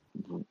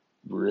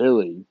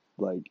really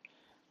like,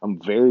 I'm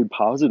a very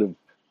positive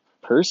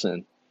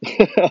person.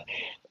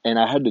 And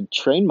I had to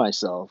train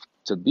myself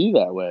to be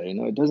that way.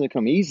 It doesn't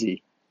come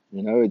easy.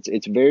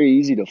 It's very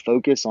easy to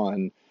focus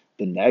on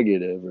the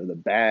negative or the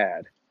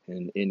bad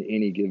in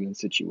any given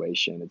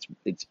situation.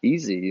 It's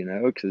easy,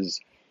 because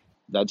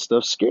that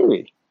stuff's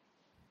scary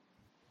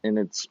in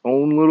its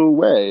own little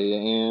way,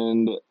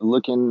 and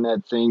looking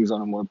at things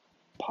on a more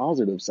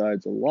positive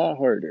side's a lot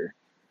harder.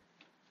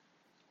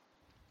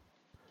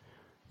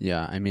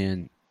 Yeah, I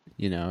mean,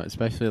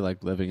 especially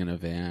like living in a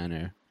van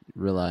or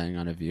relying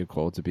on a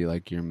vehicle to be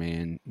like your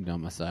main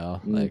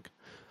domicile, Mm, like,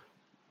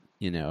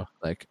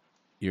 like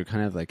you're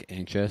kind of like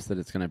anxious that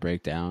it's going to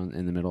break down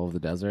in the middle of the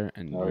desert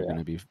and oh you're going yeah.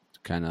 to be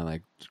kind of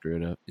like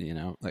screwed up,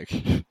 like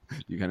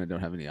you kind of don't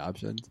have any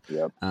options.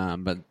 Yep.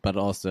 But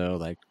also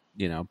like,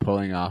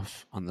 pulling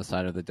off on the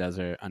side of the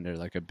desert under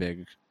like a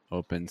big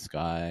open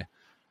sky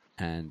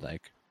and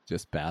like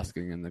just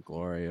basking in the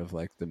glory of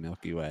like the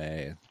Milky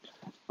Way.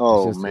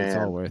 Oh It's all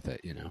man, worth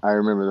it, you know. I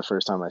remember the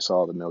first time I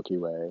saw the Milky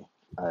Way.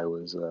 I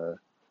was,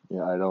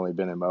 I'd only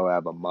been in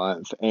Moab a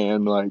month,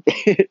 and like,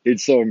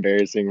 it's so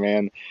embarrassing,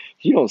 man.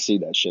 You don't see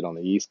that shit on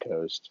the East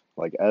Coast,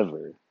 like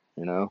ever,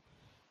 you know?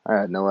 I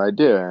had no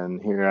idea,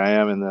 and here I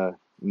am in the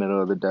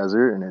middle of the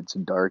desert, and it's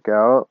dark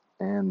out,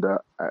 and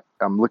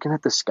I'm looking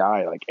at the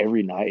sky like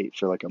every night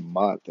for like a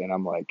month, and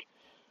I'm like,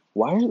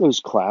 why are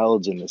those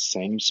clouds in the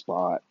same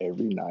spot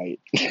every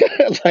night?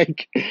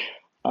 Like,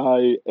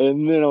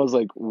 and then I was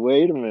like,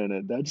 wait a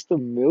minute, that's the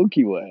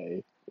Milky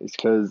Way. It's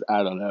because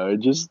I don't know, it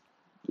just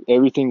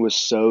everything was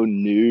so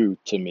new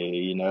to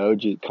me,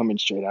 just coming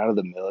straight out of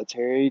the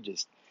military,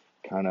 just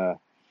kind of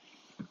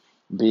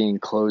being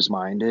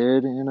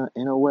closed-minded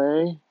in a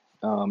way,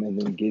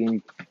 and then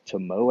getting to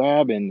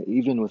Moab, and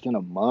even within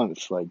a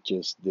month, like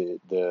just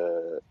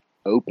the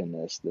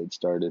openness that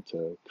started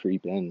to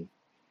creep in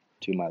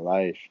to my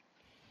life,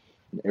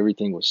 and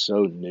everything was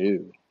so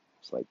new.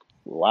 It's like,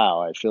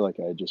 wow, I feel like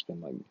I had just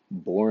been like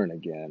born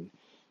again.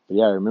 But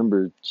yeah, I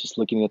remember just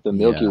looking at the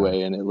Milky Yeah.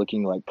 Way and it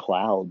looking like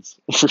clouds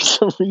for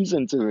some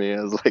reason to me.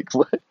 I was like,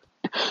 what?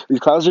 These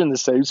clouds are in the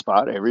same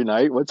spot every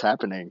night. What's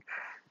happening?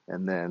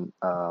 And then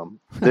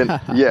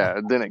yeah,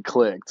 then it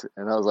clicked,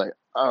 and I was like,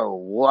 oh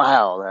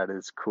wow, that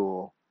is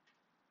cool.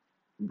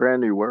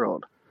 Brand new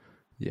world.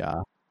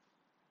 Yeah.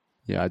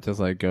 Yeah, just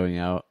like going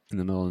out in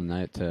the middle of the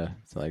night to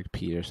like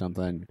pee or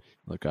something,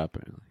 look up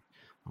and like,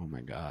 oh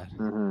my God.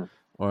 Hmm.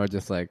 Or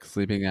just like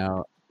sleeping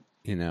out,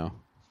 you know,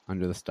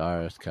 under the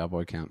stars,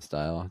 cowboy camp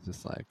style.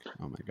 Just like,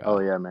 oh my Oh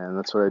God. yeah, man,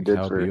 that's what I Like did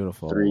how for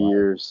beautiful. 3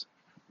 years.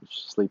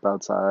 Sleep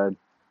outside,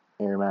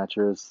 air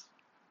mattress.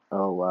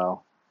 Oh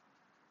wow.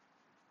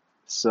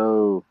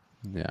 So,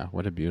 Yeah,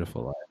 what a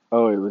beautiful life.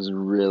 oh, it was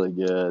really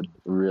good,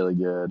 really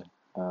good.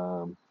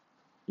 Um,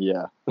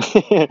 yeah,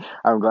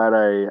 I'm glad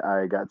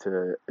I got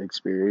to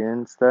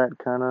experience that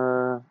kind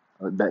of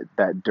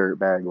that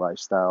dirtbag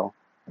lifestyle,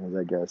 as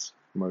I guess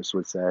most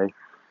would say.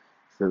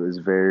 So it was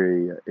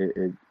very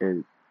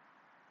it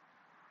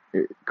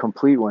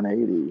complete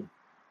 180.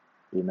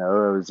 I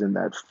was in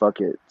that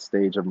fuck it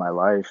stage of my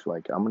life.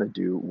 Like I'm gonna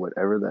do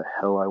whatever the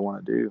hell I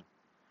want to do.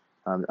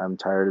 I'm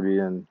tired of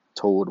being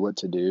told what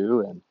to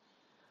do, and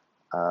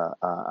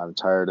I'm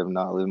tired of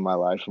not living my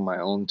life on my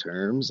own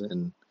terms,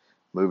 and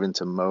moving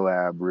to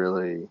Moab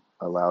really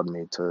allowed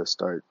me to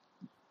start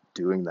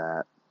doing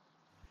that.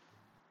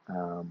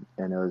 And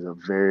it was a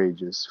very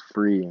just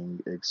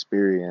freeing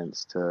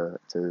experience to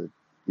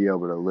be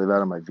able to live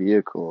out of my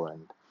vehicle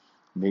and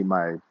meet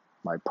my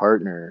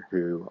partner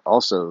who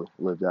also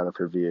lived out of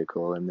her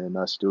vehicle, and then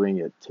us doing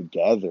it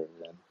together.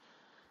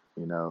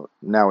 And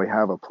now we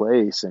have a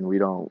place, and we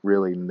don't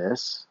really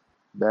miss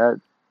that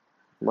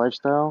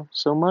lifestyle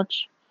so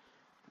much.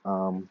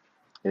 Um,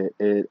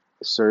 it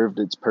served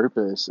its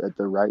purpose at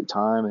the right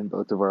time in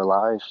both of our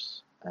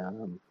lives.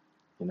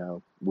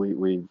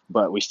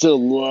 But we still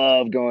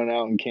love going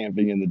out and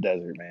camping in the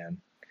desert, man.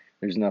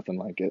 There's nothing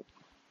like it.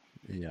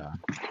 Yeah.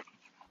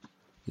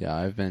 Yeah,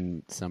 I've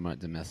been somewhat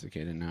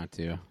domesticated now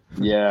too.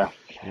 Yeah,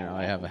 You know,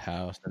 I have a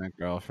house and a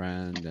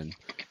girlfriend and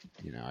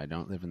you know, I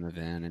don't live in the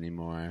van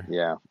anymore.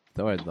 yeah,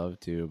 Though I'd love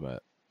to,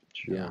 but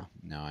true. yeah,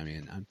 no, I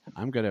mean,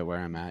 I'm good at where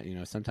I'm at. You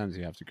know, sometimes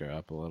you have to grow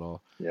up a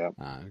little, Yeah,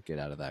 get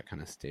out of that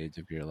kind of stage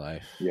of your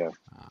life. yeah,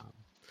 Um,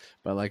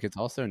 but like, it's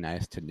also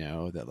nice to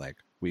know that like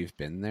we've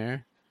been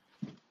there,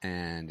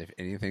 and if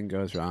anything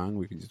goes wrong,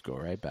 we can just go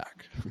right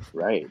back.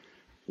 right.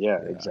 Yeah,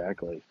 Yeah,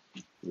 exactly.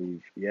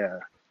 Yeah,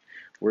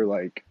 we're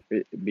like,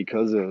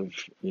 because of,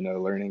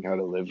 learning how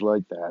to live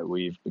like that,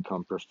 we've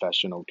become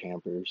professional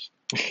campers.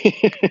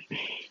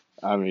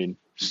 I mean,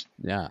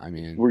 yeah. I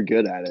mean, we're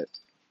good at it.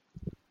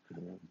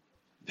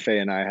 Faye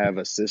and I have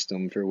a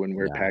system for when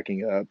we're yeah,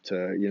 packing up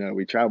to,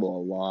 we travel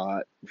a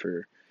lot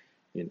for,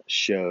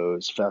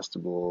 shows,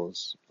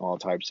 festivals, all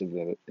types of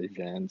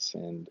events,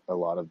 and a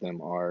lot of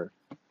them are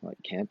like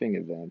camping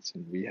events,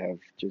 and we have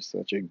just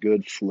such a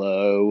good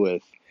flow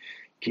with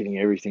getting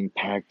everything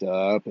packed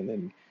up and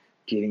then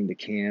getting to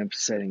camp,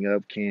 setting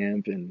up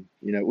camp, and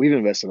we've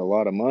invested a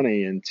lot of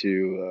money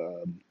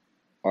into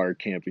our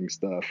camping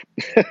stuff,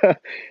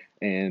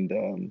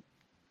 and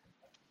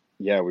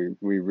yeah, we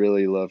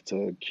really love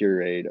to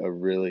curate a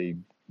really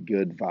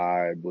good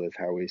vibe with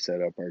how we set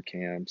up our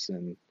camps,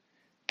 and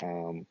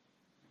um,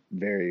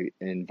 very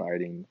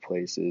inviting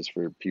places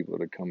for people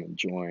to come and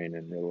join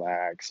and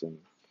relax, and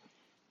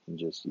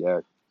just, yeah,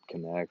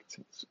 connect.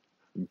 It's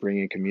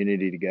bringing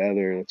community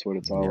together. That's what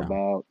it's all yeah.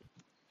 about.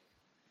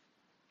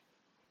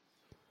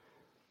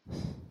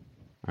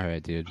 All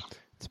right, dude.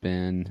 It's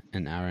been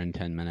an hour and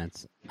 10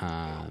 minutes.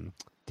 Do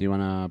you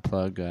want to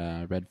plug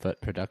Redfoot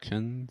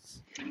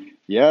Productions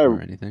Yeah, or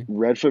anything?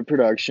 Redfoot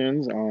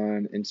Productions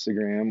on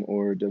Instagram,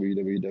 or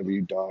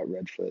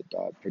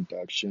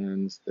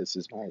www.redfoot.productions. This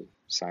is my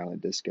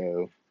silent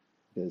disco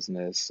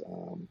business.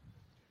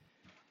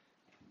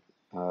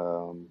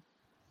 We're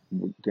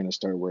gonna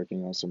start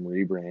working on some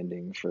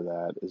rebranding for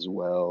that as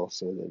well,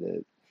 so that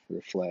it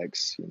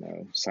reflects,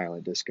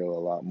 silent disco a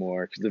lot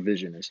more because the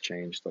vision has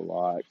changed a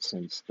lot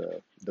since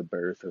the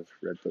birth of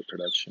Redfoot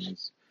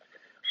Productions.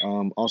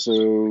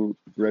 Also,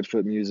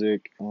 Redfoot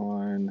Music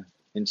on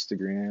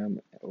Instagram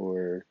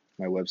or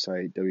my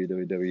website,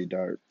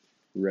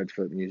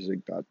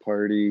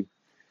 www.redfootmusic.party.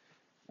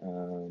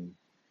 Um,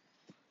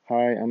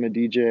 Hi, I'm a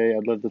DJ.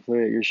 I'd love to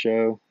play at your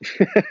show.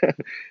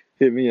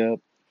 Hit me up.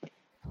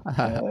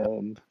 I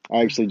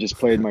actually just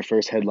played my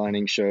first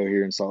headlining show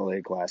here in Salt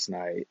Lake last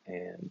night,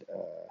 and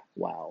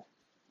wow.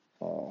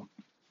 Uh,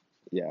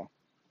 yeah,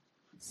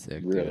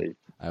 Sick, dude. really,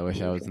 I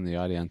wish I really was fun. in the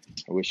audience.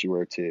 I wish you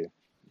were too.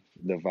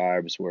 The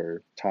vibes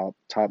were top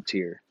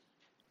tier.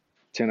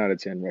 10 out of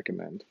 10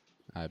 recommend.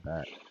 I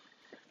bet.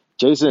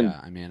 Jason, Yeah,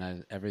 I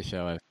mean, every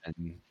show I've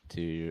been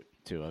to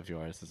of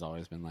yours has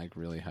always been like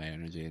really high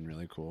energy and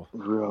really cool.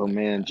 bro, Like,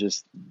 man,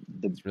 just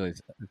it's really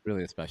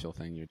a special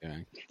thing you're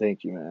doing.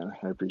 thank you, man.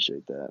 I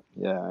appreciate that.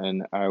 Yeah,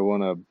 and I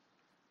want to,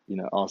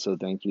 also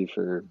thank you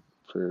for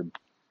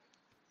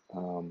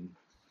um,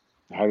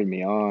 having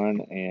me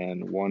on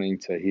and wanting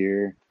to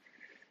hear,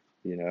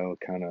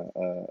 kind of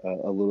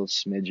a little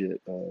smidget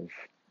of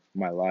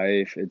my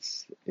life.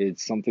 It's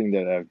something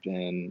that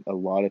a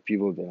lot of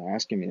people have been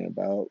asking me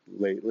about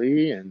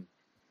lately, and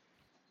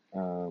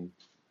um,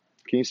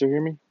 can you still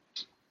hear me?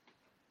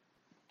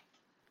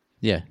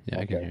 Yeah,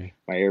 I can Okay, hear you.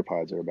 my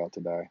AirPods are about to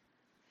die.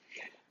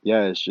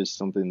 Yeah, it's just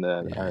something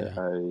that Yeah.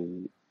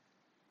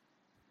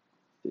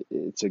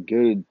 it's a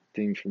good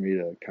thing for me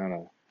to kind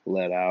of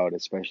let out,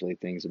 especially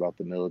things about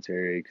the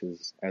military,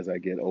 because as I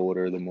get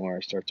older, the more I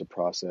start to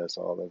process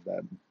all of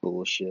that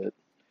bullshit,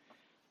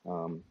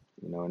 and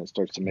it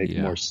starts to make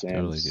more Yeah,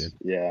 totally, sense. dude.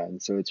 Yeah,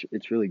 and so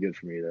it's really good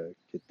for me to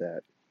get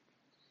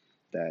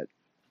that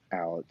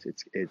out.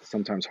 It's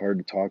sometimes hard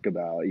to talk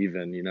about,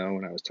 even,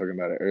 when I was talking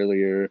about it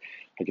earlier,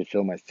 I could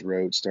feel my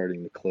throat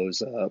starting to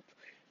close up,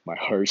 my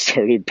heart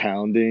started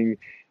pounding.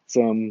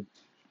 Some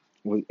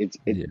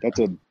Yeah. that's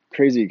a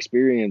crazy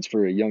experience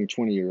for a young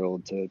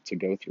 20-year-old to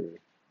go through,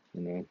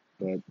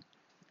 But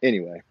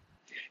anyway,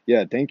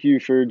 yeah, thank you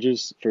for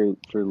just for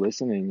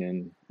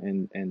listening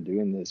and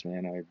doing this,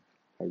 man.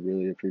 I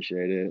really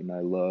appreciate it,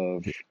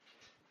 and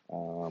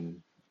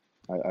um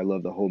I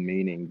love the whole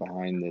meaning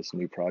behind this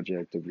new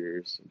project of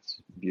yours. It's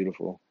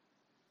beautiful.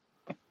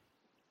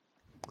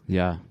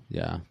 Yeah.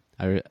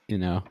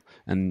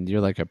 And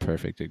you're like a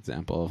perfect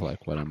example of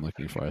like what I'm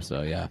looking for.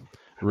 So yeah,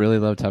 really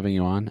loved having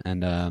you on,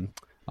 and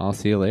I'll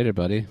see you later,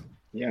 buddy.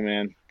 Yeah,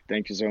 man.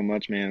 Thank you so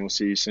much, man. We'll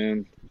see you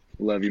soon.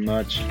 Love you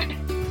much. All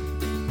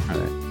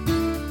right.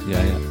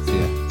 Yeah. See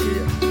ya. See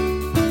ya.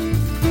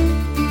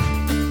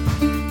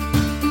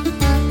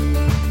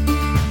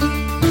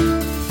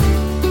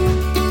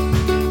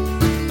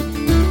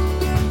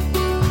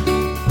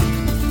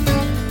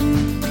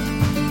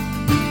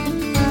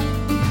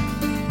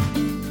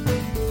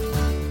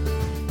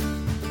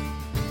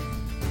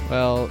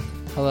 Well,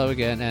 hello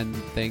again, and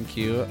thank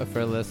you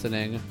for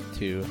listening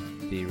to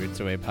the Roots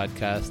Away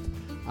podcast.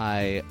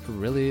 I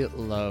really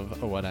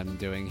love what I'm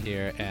doing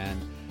here, and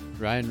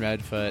Ryan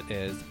Redfoot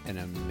is an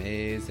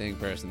amazing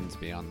person to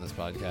be on this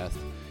podcast.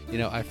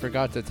 I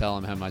forgot to tell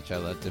him how much I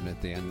loved him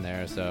at the end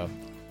there, so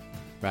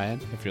Ryan,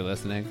 if you're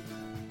listening,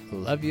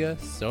 love you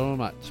so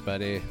much,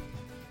 buddy.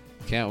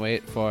 Can't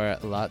wait for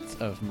lots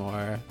of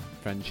more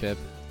friendship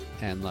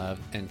and love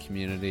and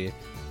community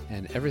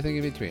and everything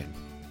in between.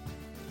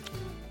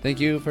 Thank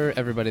you for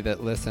everybody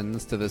that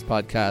listens to this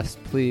podcast.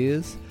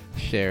 Please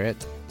share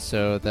it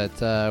so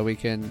that we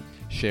can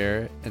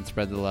share and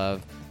spread the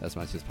love as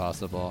much as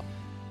possible.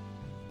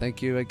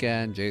 Thank you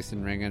again,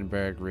 Jason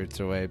Ringenberg, Roots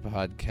Away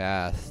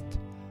podcast.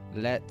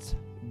 Let's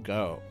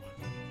go.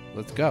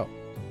 Let's go.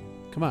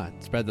 Come on,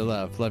 spread the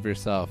love. Love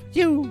yourself.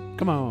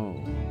 Come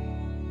on.